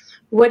whatnot.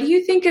 What do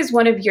you think is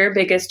one of your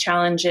biggest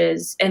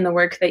challenges in the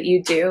work that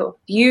you do?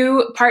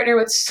 You partner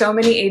with so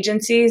many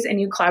agencies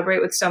and you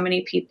collaborate with so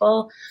many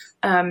people.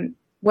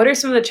 What are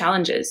some of the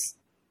challenges?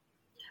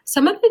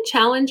 Some of the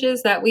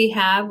challenges that we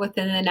have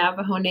within the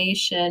Navajo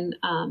Nation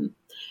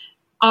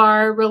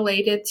are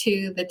related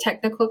to the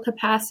technical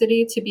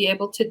capacity to be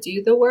able to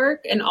do the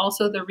work and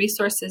also the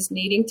resources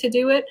needing to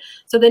do it.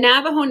 So the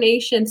Navajo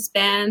Nation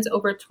spans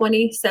over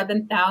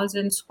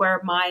 27,000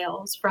 square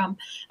miles from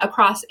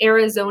across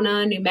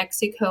Arizona, New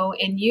Mexico,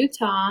 and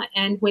Utah.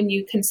 And when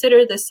you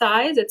consider the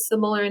size, it's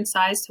similar in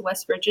size to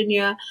West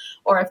Virginia,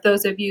 or if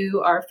those of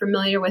you are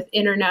familiar with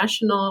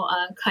international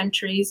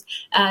countries,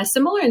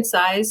 similar in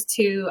size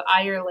to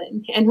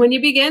Ireland. And when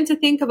you begin to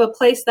think of a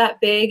place that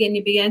big and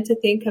you begin to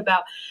think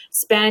about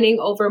spanning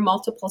over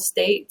multiple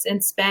states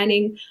and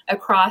spanning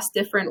across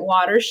different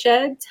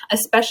watersheds,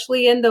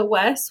 especially in the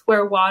West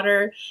where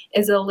water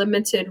is a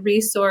limited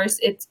resource,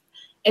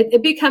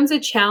 it becomes a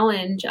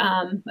challenge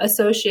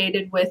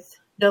associated with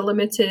the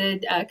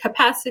limited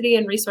capacity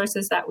and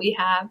resources that we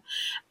have.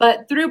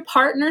 But through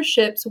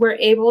partnerships, we're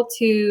able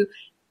to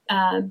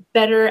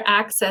better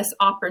access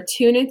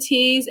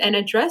opportunities and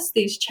address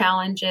these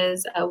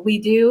challenges. We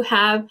do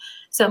have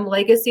some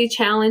legacy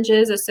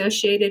challenges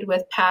associated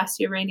with past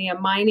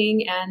uranium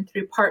mining, and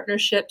through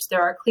partnerships,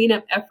 there are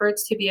cleanup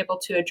efforts to be able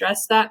to address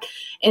that.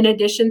 In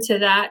addition to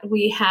that,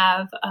 we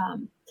have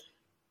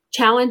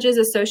challenges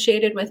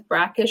associated with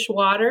brackish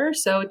water,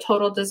 so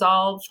total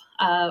dissolve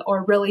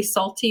or really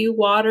salty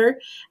water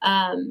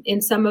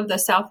in some of the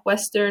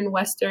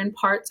western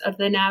parts of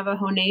the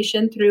Navajo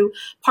Nation. Through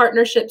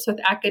partnerships with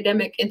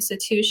academic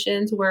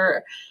institutions,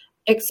 we're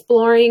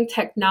exploring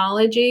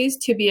technologies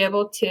to be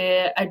able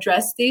to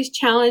address these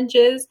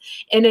challenges.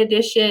 In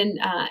addition,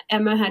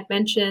 Emma had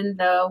mentioned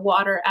the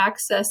water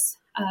access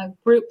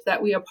group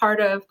that we are part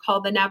of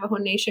called the Navajo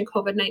Nation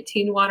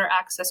COVID-19 Water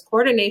Access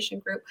Coordination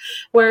Group,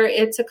 where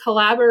it's a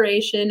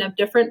collaboration of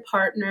different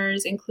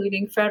partners,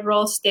 including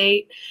federal,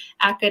 state,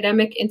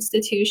 academic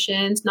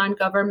institutions,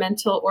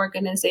 non-governmental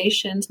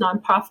organizations,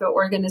 nonprofit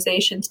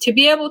organizations, to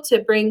be able to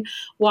bring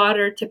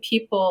water to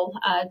people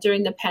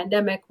during the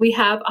pandemic. We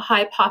have a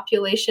high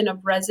population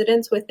of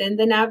residents within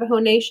the Navajo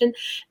Nation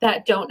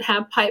that don't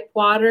have pipe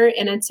water,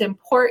 and it's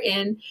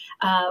important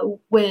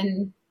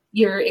when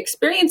you're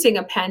experiencing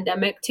a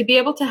pandemic to be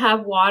able to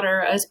have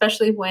water,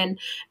 especially when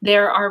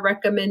there are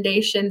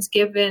recommendations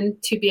given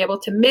to be able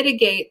to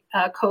mitigate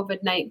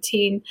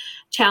COVID-19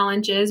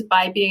 challenges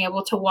by being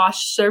able to wash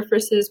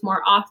surfaces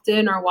more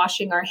often or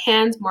washing our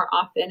hands more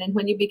often. And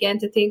when you begin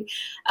to think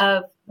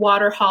of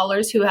water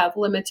haulers who have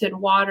limited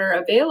water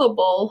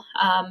available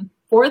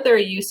for their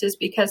uses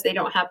because they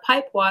don't have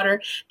pipe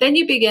water, then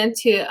you begin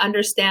to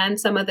understand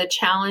some of the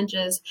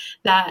challenges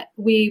that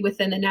we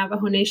within the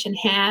Navajo Nation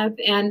have.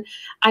 And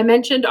I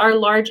mentioned our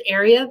large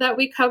area that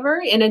we cover.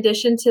 In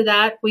addition to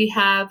that, we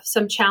have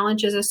some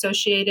challenges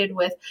associated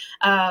with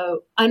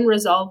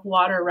unresolved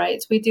water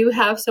rights. We do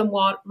have some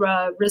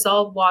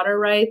resolved water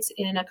rights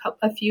in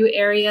a few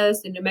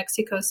areas in New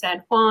Mexico,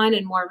 San Juan,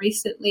 and more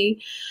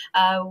recently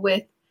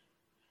with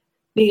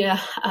the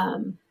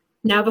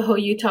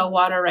Navajo-Utah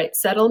Water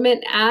Rights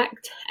Settlement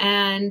Act,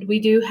 and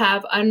we do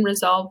have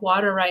unresolved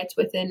water rights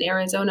within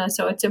Arizona.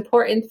 So it's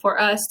important for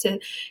us to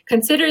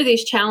consider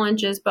these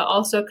challenges, but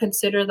also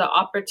consider the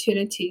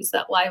opportunities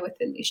that lie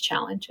within these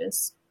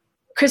challenges.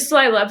 Crystal,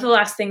 I love the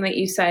last thing that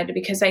you said,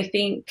 because I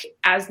think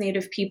as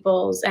Native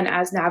peoples and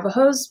as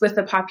Navajos, with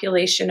a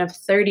population of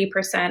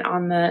 30%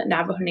 on the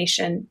Navajo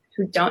Nation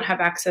who don't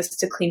have access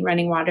to clean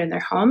running water in their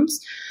homes,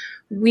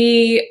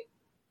 we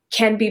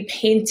can be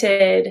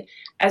painted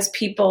as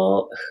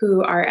people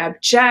who are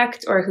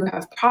abject or who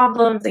have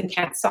problems and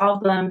can't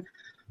solve them.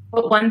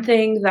 But one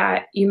thing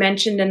that you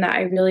mentioned and that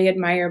I really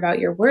admire about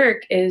your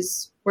work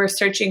is we're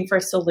searching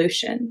for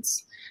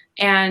solutions.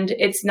 And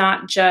it's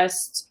not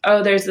just,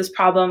 oh, there's this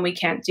problem, we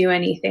can't do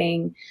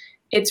anything.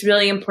 It's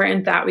really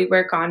important that we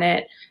work on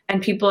it,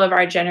 and people of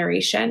our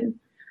generation.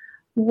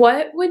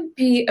 What would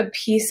be a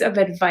piece of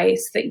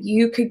advice that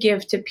you could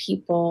give to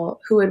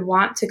people who would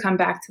want to come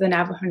back to the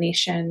Navajo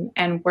Nation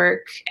and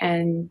work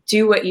and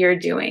do what you're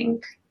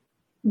doing?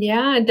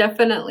 Yeah,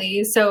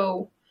 definitely.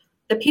 So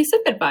the piece of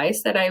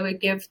advice that I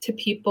would give to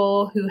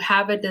people who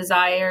have a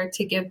desire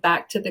to give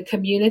back to the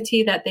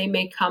community that they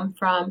may come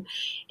from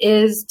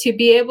is to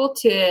be able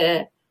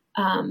to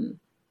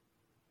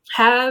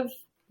have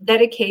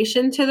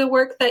dedication to the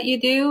work that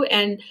you do,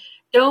 and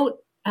don't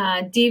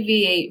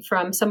deviate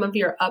from some of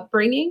your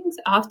upbringings.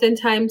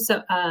 Oftentimes,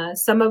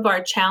 some of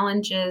our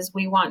challenges,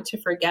 we want to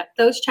forget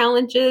those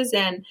challenges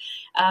and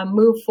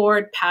move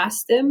forward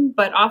past them.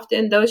 But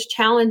often those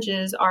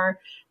challenges are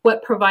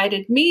what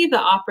provided me the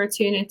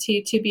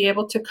opportunity to be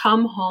able to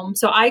come home.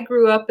 So I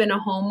grew up in a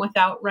home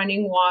without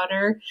running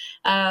water.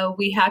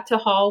 We had to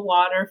haul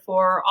water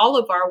for all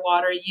of our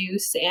water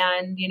use.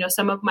 And,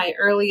 some of my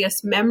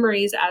earliest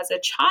memories as a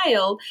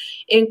child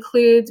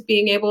includes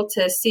being able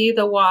to see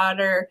the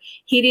water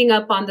heating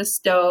up on the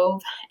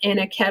stove in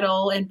a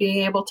kettle and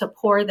being able to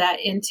pour that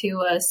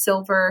into a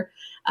silver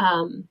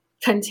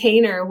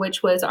container,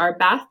 which was our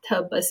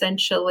bathtub,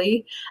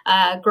 essentially,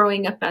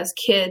 growing up as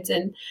kids.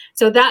 And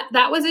so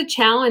that was a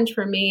challenge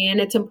for me.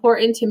 And it's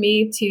important to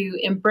me to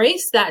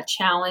embrace that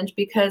challenge,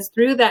 because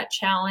through that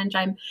challenge,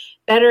 I'm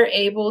better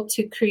able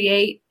to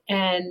create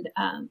and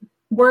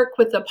work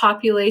with a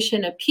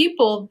population of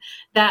people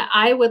that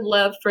I would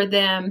love for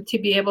them to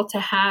be able to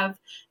have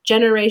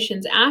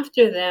generations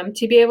after them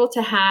to be able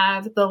to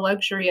have the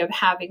luxury of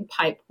having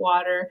piped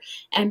water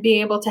and being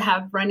able to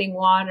have running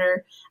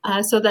water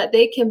so that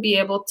they can be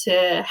able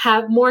to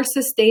have more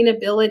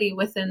sustainability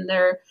within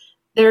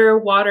their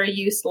water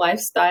use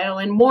lifestyle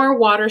and more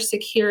water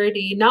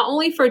security, not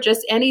only for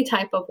just any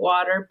type of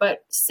water,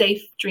 but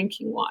safe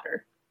drinking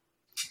water.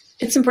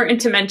 It's important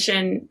to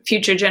mention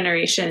future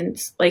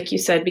generations, like you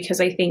said,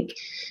 because I think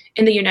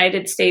in the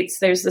United States,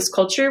 there's this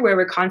culture where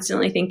we're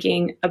constantly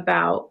thinking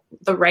about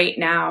the right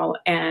now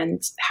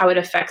and how it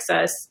affects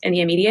us in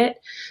the immediate.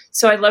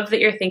 So I love that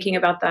you're thinking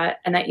about that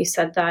and that you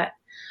said that.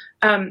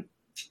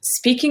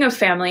 Speaking of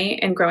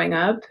family and growing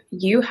up,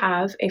 you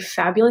have a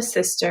fabulous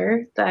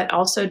sister that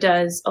also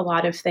does a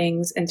lot of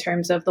things in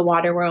terms of the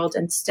water world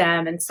and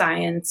STEM and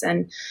science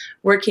and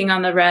working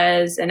on the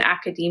res and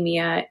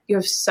academia. You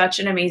have such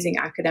an amazing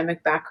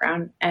academic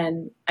background,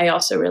 and I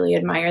also really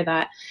admire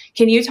that.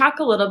 Can you talk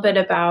a little bit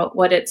about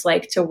what it's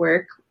like to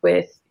work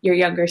with your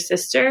younger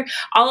sister?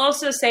 I'll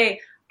also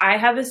say, I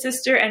have a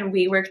sister and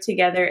we work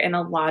together in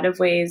a lot of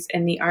ways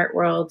in the art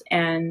world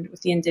and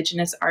with the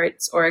Indigenous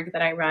Arts org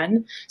that I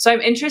run. So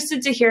I'm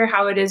interested to hear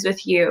how it is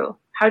with you.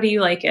 How do you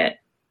like it?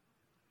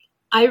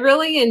 I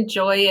really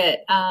enjoy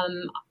it.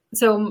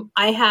 So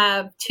I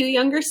have two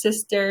younger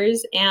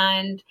sisters,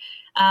 and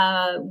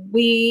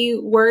we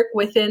work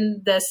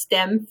within the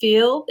STEM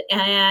field,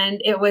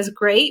 and it was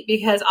great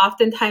because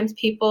oftentimes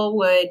people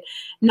would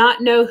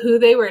not know who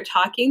they were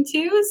talking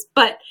to,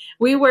 but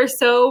we were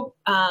so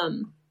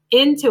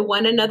into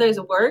one another's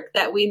work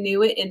that we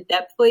knew it in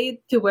depthly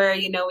to where,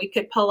 you know, we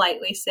could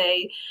politely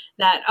say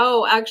that,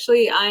 oh,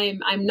 actually,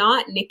 I'm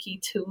not Nikki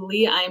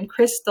Tulley, I'm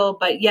Crystal,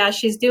 but yeah,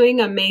 she's doing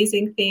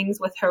amazing things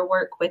with her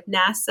work with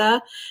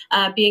NASA,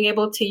 being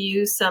able to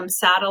use some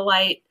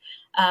satellite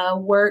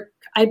work.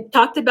 I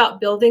talked about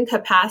building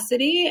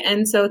capacity.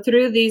 And so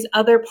through these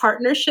other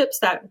partnerships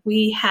that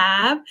we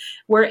have,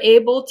 we're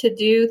able to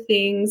do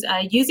things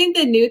using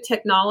the new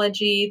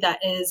technology that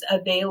is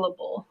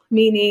available,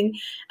 meaning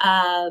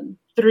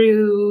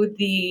through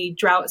the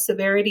drought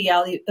severity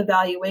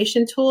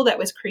evaluation tool that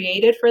was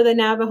created for the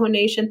Navajo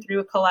Nation through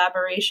a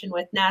collaboration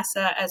with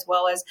NASA as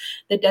well as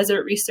the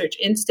Desert Research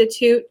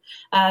Institute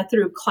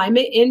through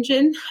Climate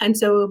Engine. And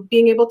so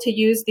being able to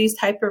use these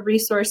type of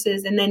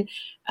resources and then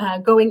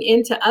going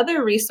into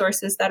other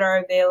resources that are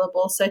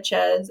available, such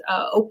as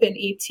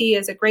OpenET,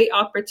 is a great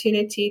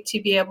opportunity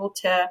to be able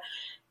to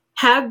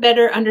have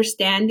better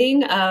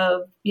understanding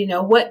of, you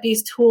know, what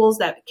these tools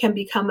that can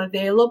become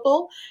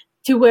available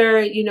to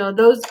where, you know,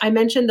 those, I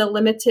mentioned the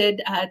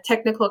limited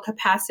technical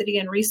capacity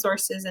and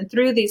resources. And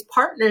through these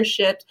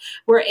partnerships,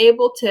 we're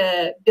able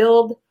to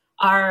build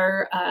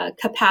our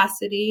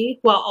capacity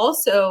while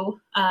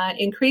also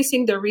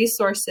increasing the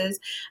resources.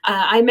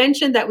 I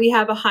mentioned that we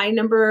have a high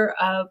number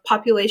of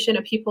population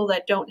of people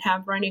that don't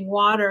have running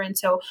water. And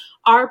so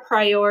our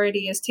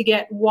priority is to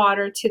get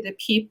water to the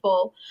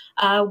people.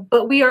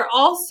 But we are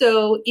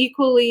also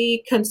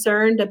equally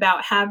concerned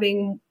about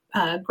having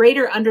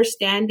greater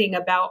understanding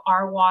about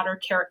our water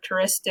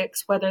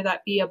characteristics, whether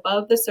that be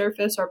above the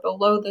surface or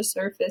below the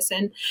surface.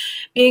 And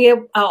being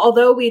able,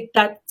 although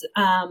that's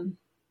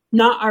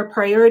not our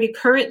priority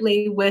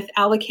currently with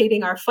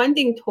allocating our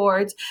funding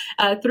towards,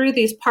 through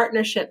these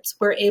partnerships,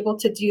 we're able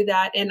to do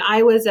that. And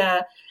I was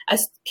a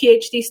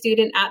Ph.D.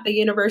 student at the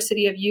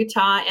University of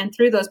Utah, and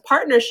through those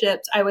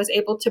partnerships, I was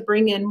able to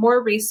bring in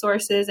more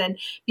resources and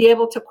be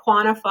able to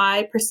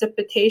quantify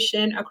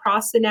precipitation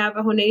across the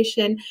Navajo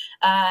Nation,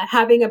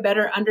 having a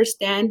better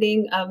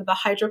understanding of the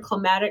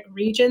hydroclimatic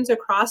regions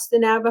across the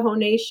Navajo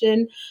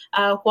Nation,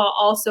 while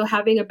also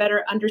having a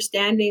better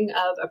understanding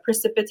of a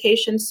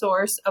precipitation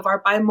source, of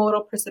our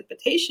bimodal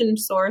precipitation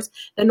source,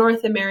 the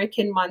North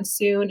American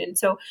monsoon. And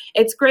so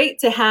it's great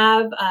to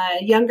have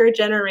younger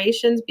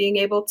generations being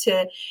able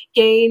to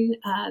gain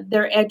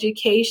their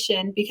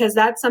education, because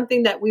that's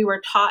something that we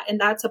were taught, and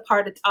that's a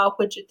part of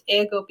Alwajit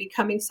Ego,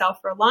 becoming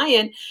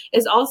self-reliant,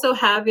 is also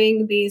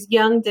having these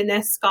young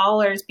Diné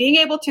scholars being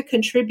able to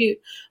contribute,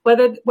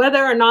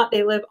 whether or not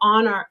they live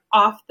on or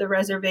off the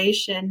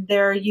reservation.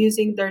 They're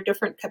using their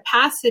different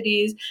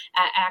capacities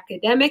at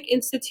academic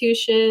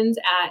institutions,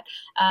 at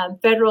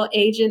federal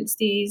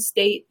agencies,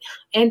 state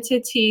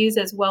entities,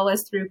 as well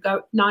as through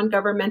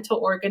non-governmental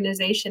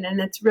organization.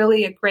 And it's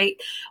really a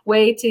great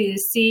way to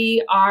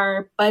see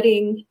our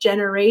budding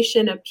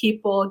generation of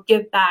people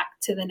give back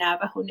to the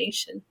Navajo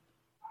Nation.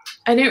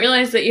 I didn't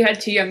realize that you had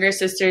two younger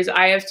sisters.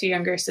 I have two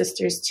younger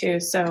sisters too,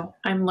 so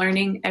I'm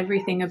learning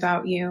everything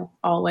about you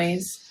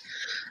always.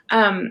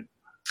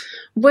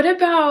 What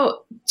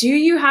about, do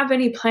you have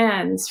any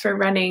plans for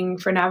running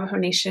for Navajo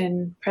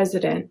Nation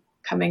president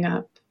coming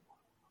up?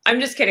 I'm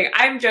just kidding.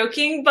 I'm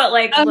joking, but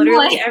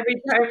literally every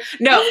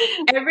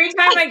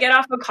time I get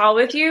off a call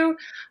with you,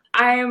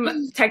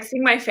 I'm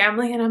texting my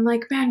family and I'm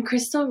like, man,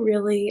 Crystal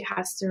really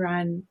has to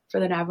run for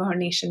the Navajo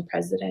Nation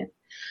president.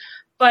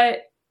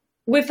 But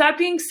with that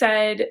being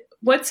said,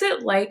 what's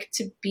it like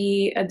to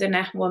be a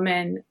Diné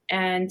woman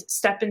and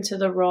step into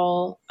the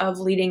role of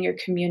leading your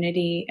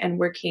community and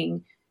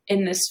working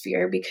in this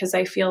sphere? Because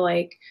I feel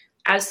like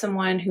as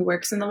someone who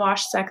works in the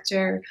WASH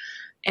sector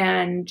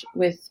and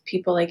with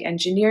people like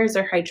engineers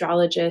or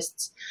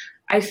hydrologists,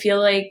 I feel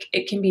like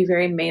it can be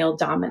very male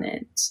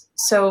dominant.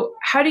 So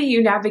how do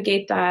you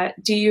navigate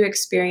that? Do you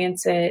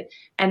experience it?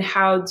 And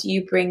how do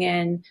you bring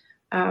in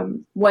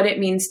what it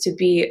means to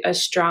be a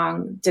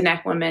strong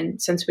Diné woman,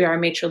 since we are a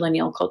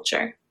matrilineal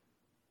culture?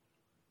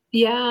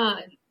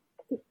 Yeah,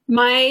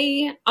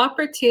 my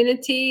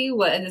opportunity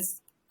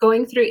was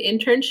going through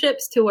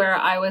internships to where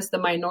I was the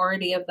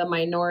minority of the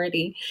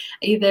minority,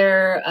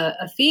 either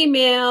a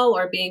female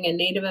or being a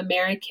Native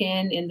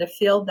American in the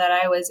field that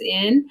I was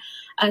in.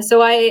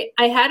 So I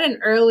had an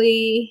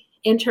early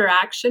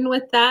interaction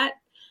with that.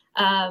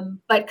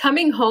 But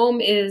coming home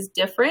is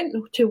different,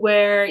 to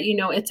where,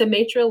 it's a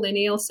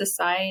matrilineal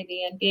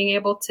society, and being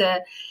able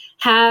to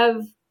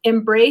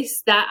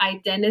embrace that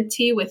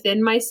identity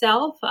within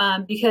myself,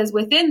 because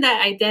within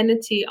that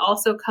identity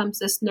also comes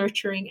this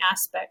nurturing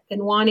aspect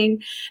and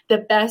wanting the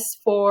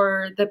best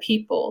for the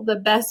people, the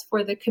best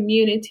for the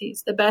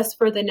communities, the best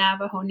for the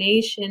Navajo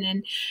Nation,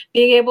 and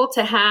being able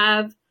to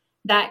have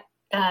that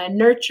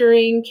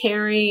nurturing,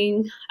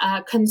 caring,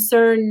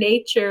 concerned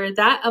nature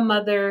that a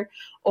mother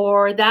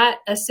or that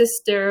a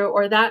sister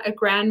or that a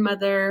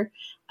grandmother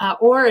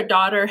or a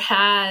daughter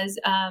has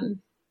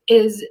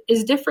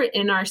is different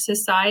in our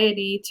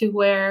society, to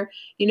where,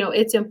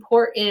 it's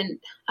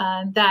important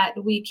that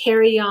we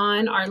carry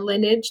on our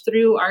lineage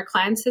through our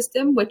clan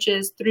system, which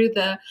is through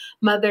the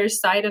mother's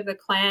side of the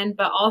clan,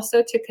 but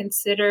also to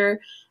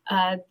consider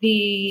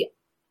the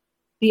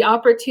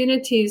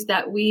opportunities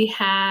that we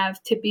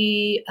have to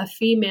be a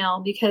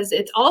female, because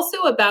it's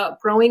also about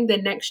growing the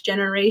next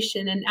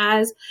generation. And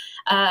as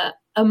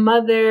a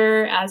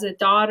mother, as a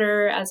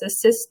daughter, as a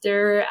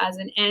sister, as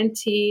an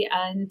auntie,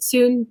 and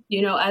soon,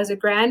 as a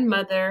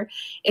grandmother,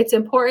 it's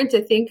important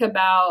to think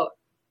about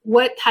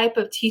what type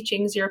of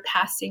teachings you're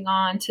passing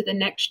on to the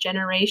next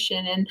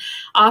generation. And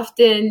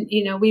often,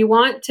 we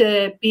want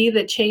to be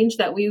the change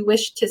that we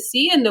wish to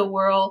see in the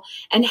world.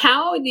 And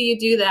how do you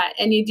do that?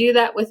 And you do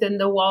that within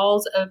the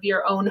walls of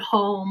your own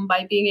home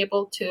by being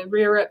able to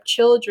rear up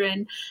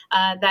children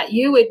that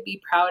you would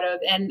be proud of.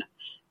 And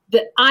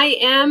that I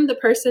am the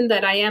person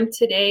that I am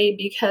today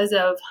because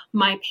of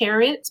my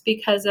parents,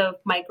 because of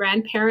my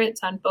grandparents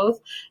on both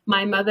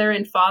my mother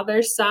and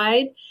father's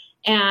side.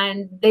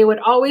 And they would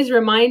always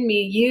remind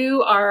me,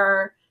 you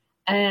are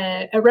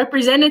a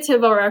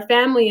representative of our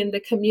family in the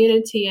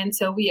community. And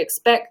so we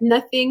expect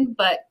nothing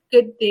but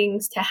good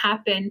things to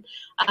happen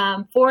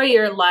for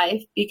your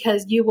life,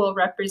 because you will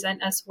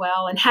represent us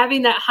well. And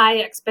having that high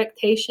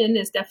expectation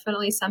is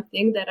definitely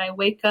something that I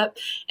wake up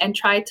and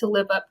try to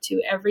live up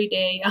to every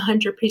day,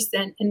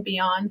 100% and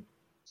beyond.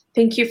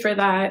 Thank you for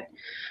that.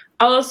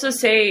 I'll also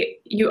say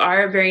you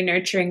are a very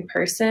nurturing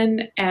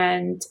person,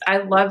 and I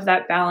love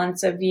that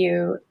balance of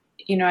you.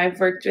 I've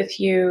worked with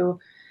you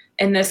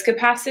in this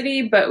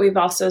capacity, but we've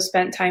also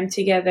spent time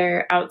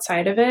together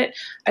outside of it.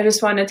 I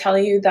just want to tell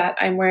you that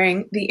I'm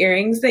wearing the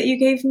earrings that you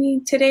gave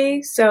me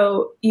today.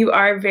 So you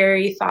are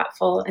very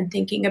thoughtful and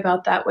thinking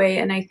about that way.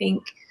 And I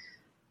think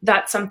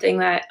that's something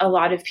that a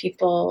lot of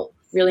people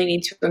really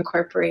need to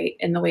incorporate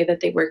in the way that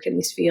they work in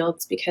these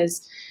fields,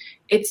 because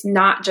it's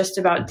not just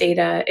about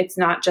data. It's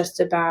not just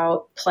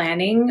about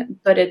planning,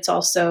 but it's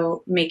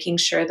also making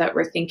sure that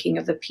we're thinking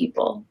of the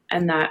people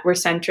and that we're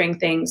centering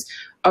things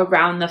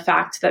around the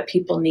fact that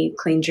people need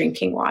clean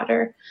drinking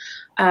water.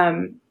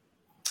 I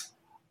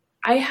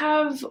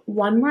have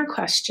one more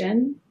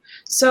question.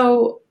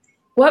 So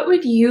what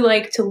would you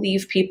like to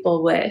leave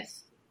people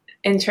with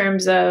in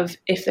terms of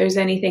if there's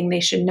anything they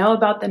should know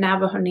about the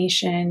Navajo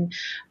Nation,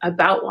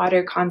 about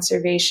water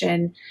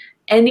conservation,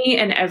 any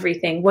and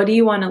everything? What do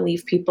you want to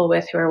leave people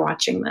with who are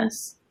watching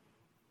this?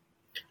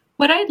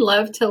 What I'd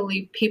love to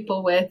leave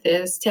people with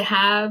is to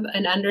have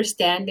an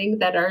understanding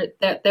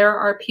that there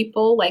are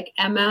people like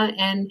Emma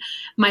and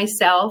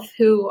myself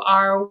who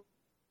are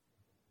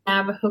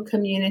Navajo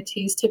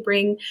communities to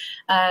bring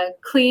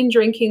clean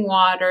drinking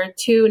water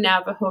to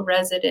Navajo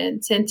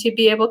residents, and to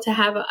be able to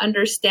have an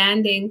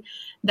understanding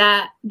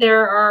that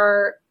there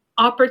are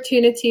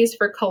opportunities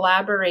for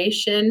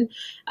collaboration.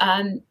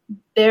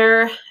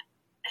 There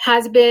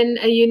has been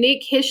a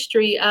unique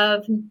history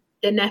of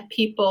Diné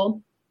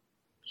people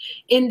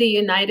in the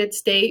United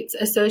States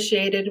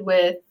associated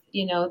with,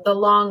 the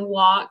long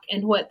walk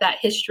and what that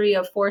history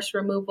of forced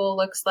removal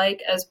looks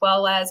like, as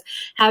well as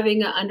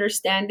having an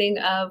understanding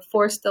of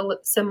forced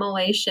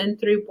assimilation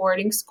through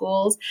boarding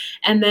schools,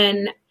 and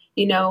then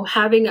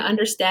having an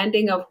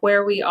understanding of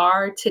where we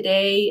are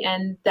today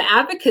and the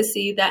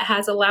advocacy that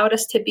has allowed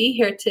us to be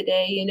here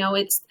today.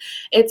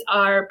 It's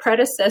our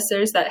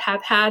predecessors that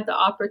have had the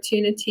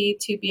opportunity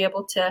to be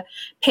able to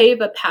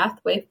pave a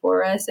pathway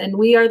for us. And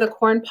we are the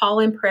corn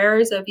pollen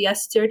prayers of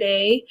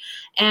yesterday.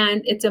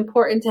 And it's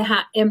important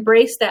to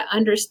embrace that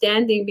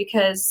understanding,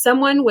 because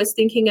someone was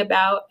thinking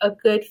about a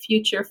good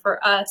future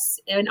for us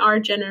in our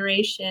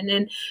generation.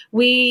 And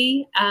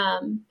we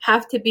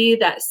have to be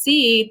that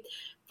seed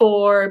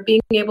for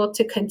being able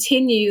to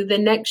continue the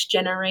next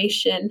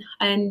generation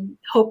and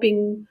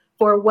hoping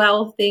for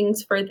well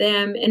things for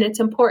them. And it's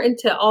important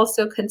to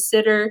also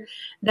consider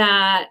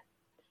that,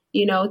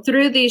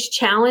 through these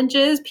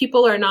challenges,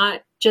 people are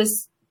not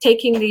just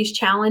taking these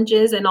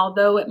challenges, and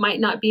although it might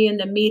not be in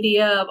the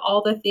media of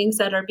all the things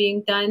that are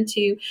being done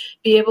to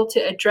be able to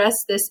address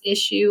this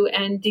issue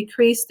and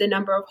decrease the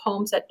number of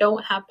homes that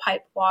don't have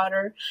pipe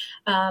water,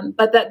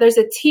 but that there's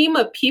a team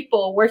of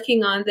people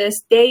working on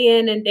this day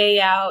in and day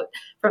out,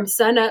 from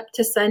sun up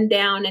to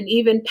sundown, and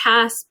even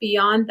past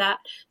beyond that,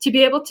 to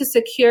be able to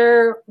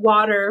secure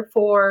water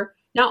for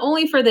not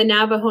only for the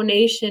Navajo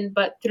Nation,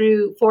 but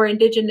for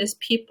Indigenous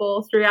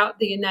people throughout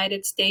the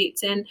United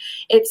States. And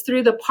it's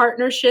through the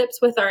partnerships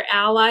with our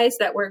allies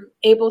that we're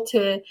able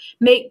to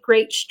make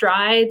great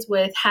strides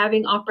with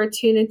having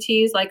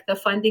opportunities like the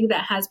funding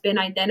that has been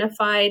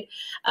identified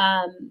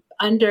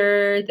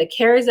under the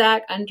CARES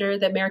Act, under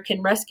the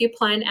American Rescue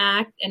Plan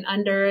Act, and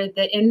under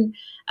the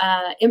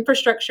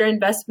Infrastructure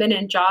Investment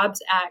and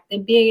Jobs Act,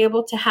 and being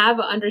able to have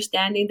an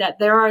understanding that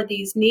there are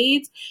these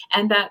needs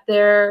and that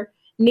there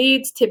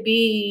needs to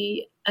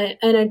be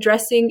an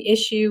addressing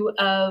issue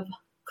of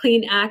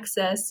clean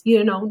access,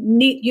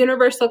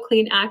 universal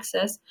clean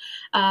access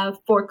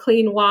for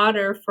clean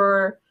water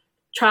for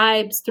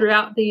tribes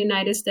throughout the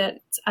United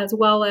States, as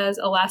well as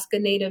Alaska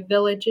Native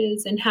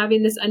villages. And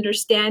having this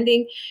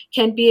understanding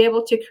can be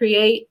able to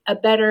create a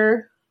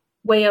better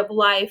way of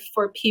life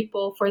for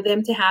people, for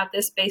them to have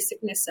this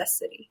basic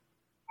necessity.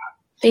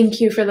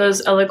 Thank you for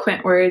those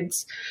eloquent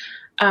words.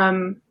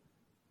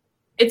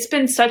 It's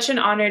been such an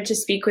honor to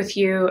speak with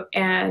you,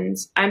 and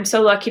I'm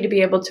so lucky to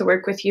be able to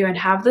work with you and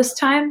have this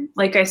time,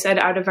 like I said,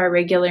 out of our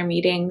regular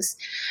meetings.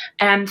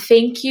 And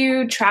thank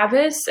you,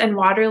 Travis and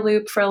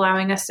Waterloop, for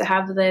allowing us to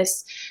have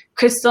this.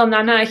 Crystal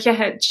Nana,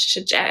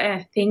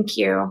 thank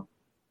you.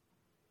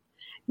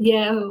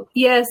 Yeah,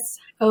 yes.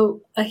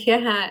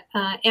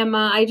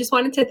 Emma, I just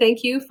wanted to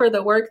thank you for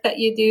the work that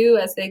you do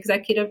as the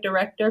Executive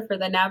Director for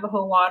the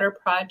Navajo Water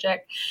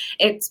Project.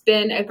 It's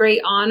been a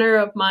great honor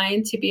of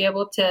mine to be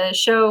able to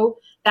show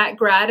that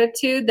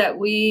gratitude that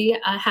we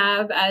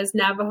have as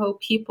Navajo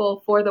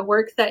people for the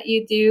work that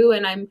you do.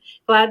 And I'm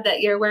glad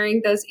that you're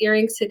wearing those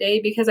earrings today,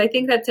 because I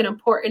think that's an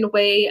important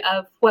way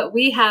of what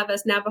we have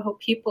as Navajo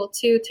people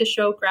too, to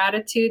show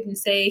gratitude and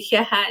say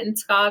 "Hiahat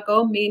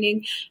Nskago,"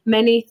 meaning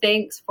many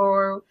thanks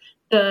for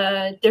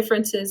the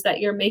differences that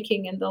you're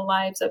making in the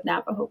lives of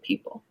Navajo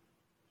people.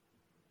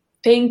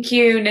 Thank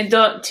you,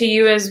 Nadot, to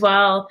you as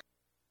well.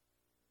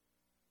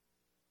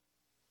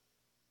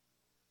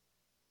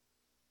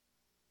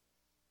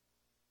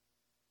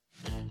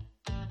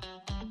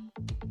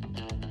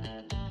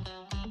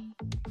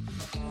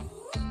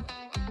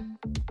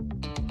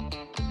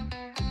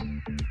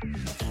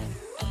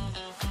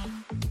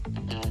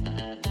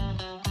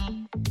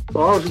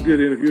 Well, that was a good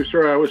interview.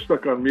 Sorry, I was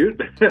stuck on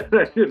mute.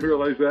 I didn't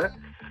realize that.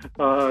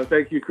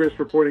 Thank you, Chris,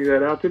 for pointing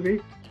that out to me.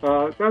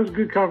 That was a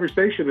good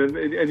conversation. And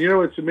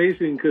it's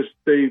amazing because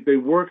they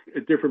work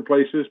at different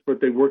places,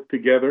 but they work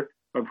together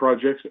on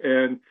projects.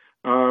 And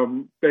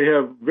they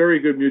have very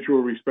good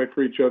mutual respect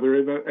for each other.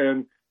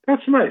 And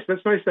that's nice.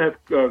 That's nice to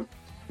have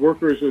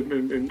workers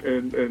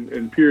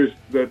and peers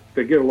that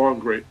they get along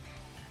great.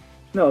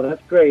 No,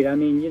 that's great. I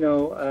mean, if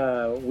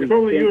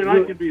only you and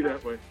I could be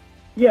that way.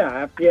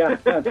 Yeah,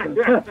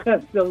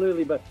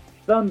 absolutely. But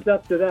thumbs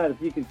up to that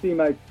if you can see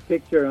my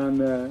picture on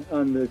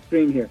the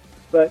screen here.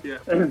 But yeah.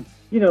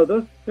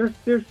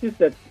 There's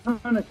just a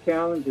ton of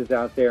challenges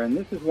out there, and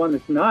this is one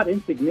that's not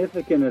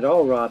insignificant at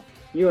all, Rob.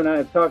 You and I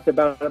have talked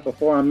about it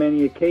before on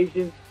many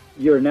occasions.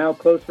 You're now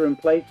closer in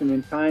place and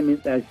in time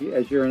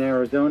as you're in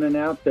Arizona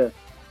now to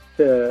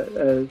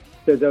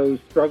those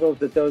struggles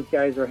that those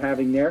guys are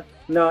having there.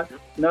 Not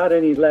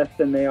any less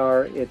than they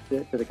are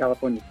to the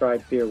California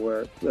tribes here,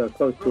 where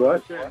close to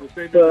us. The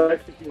same in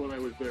Mexico when I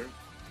was there.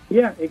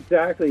 Yeah,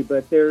 exactly.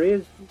 But there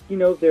is a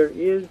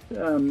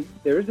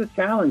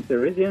challenge.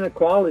 There is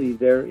inequality.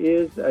 There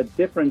is a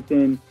difference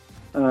in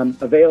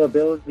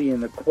availability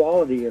and the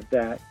quality of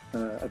that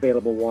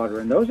available water,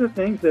 and those are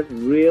things that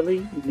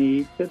really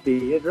need to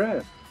be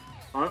addressed.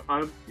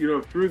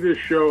 Through this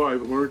show,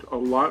 I've learned a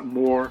lot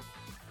more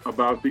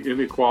about the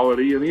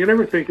inequality, and you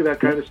never think of that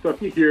kind of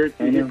stuff. You hear it,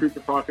 you hear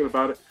people talking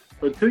about it,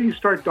 but until you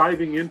start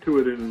diving into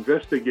it and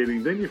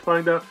investigating, then you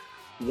find out,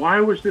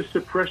 why was this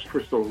suppressed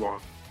for so long?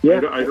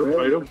 Yeah, I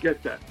don't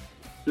get that.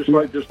 Just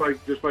like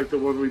the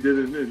one we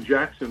did in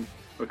Jackson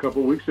a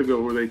couple of weeks ago,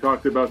 where they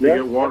talked about they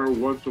get water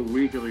once a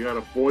week and they got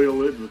to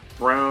boil it and it's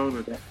brown,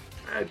 and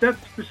that's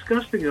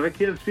disgusting, and I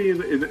can't see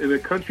in a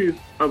country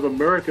of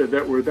America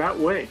that we're that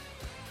way.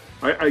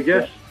 I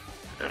guess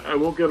I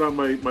won't get on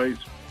my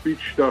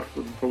speech stuff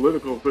and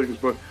political things,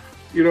 but,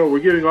 we're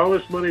giving all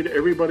this money to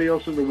everybody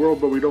else in the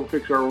world, but we don't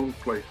fix our own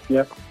place.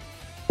 Yep.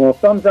 Well,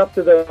 thumbs up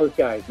to those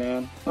guys,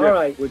 man. All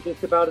right, we're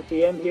just about at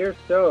the end here,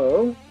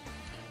 so,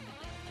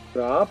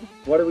 Rob,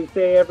 what do we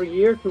say every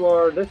year to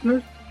our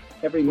listeners?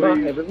 Every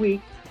month, every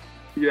week?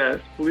 Yes,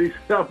 please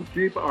help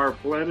keep our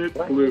planet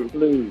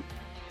blue.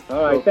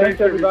 All right,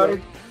 thanks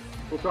everybody.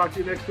 We'll talk to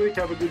you next week.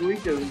 Have a good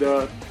week,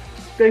 and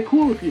stay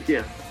cool if you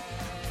can.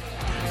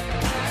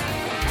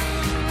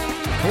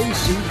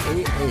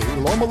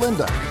 KCAA Loma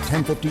Linda,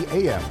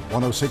 1050 AM,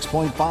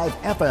 106.5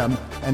 FM, and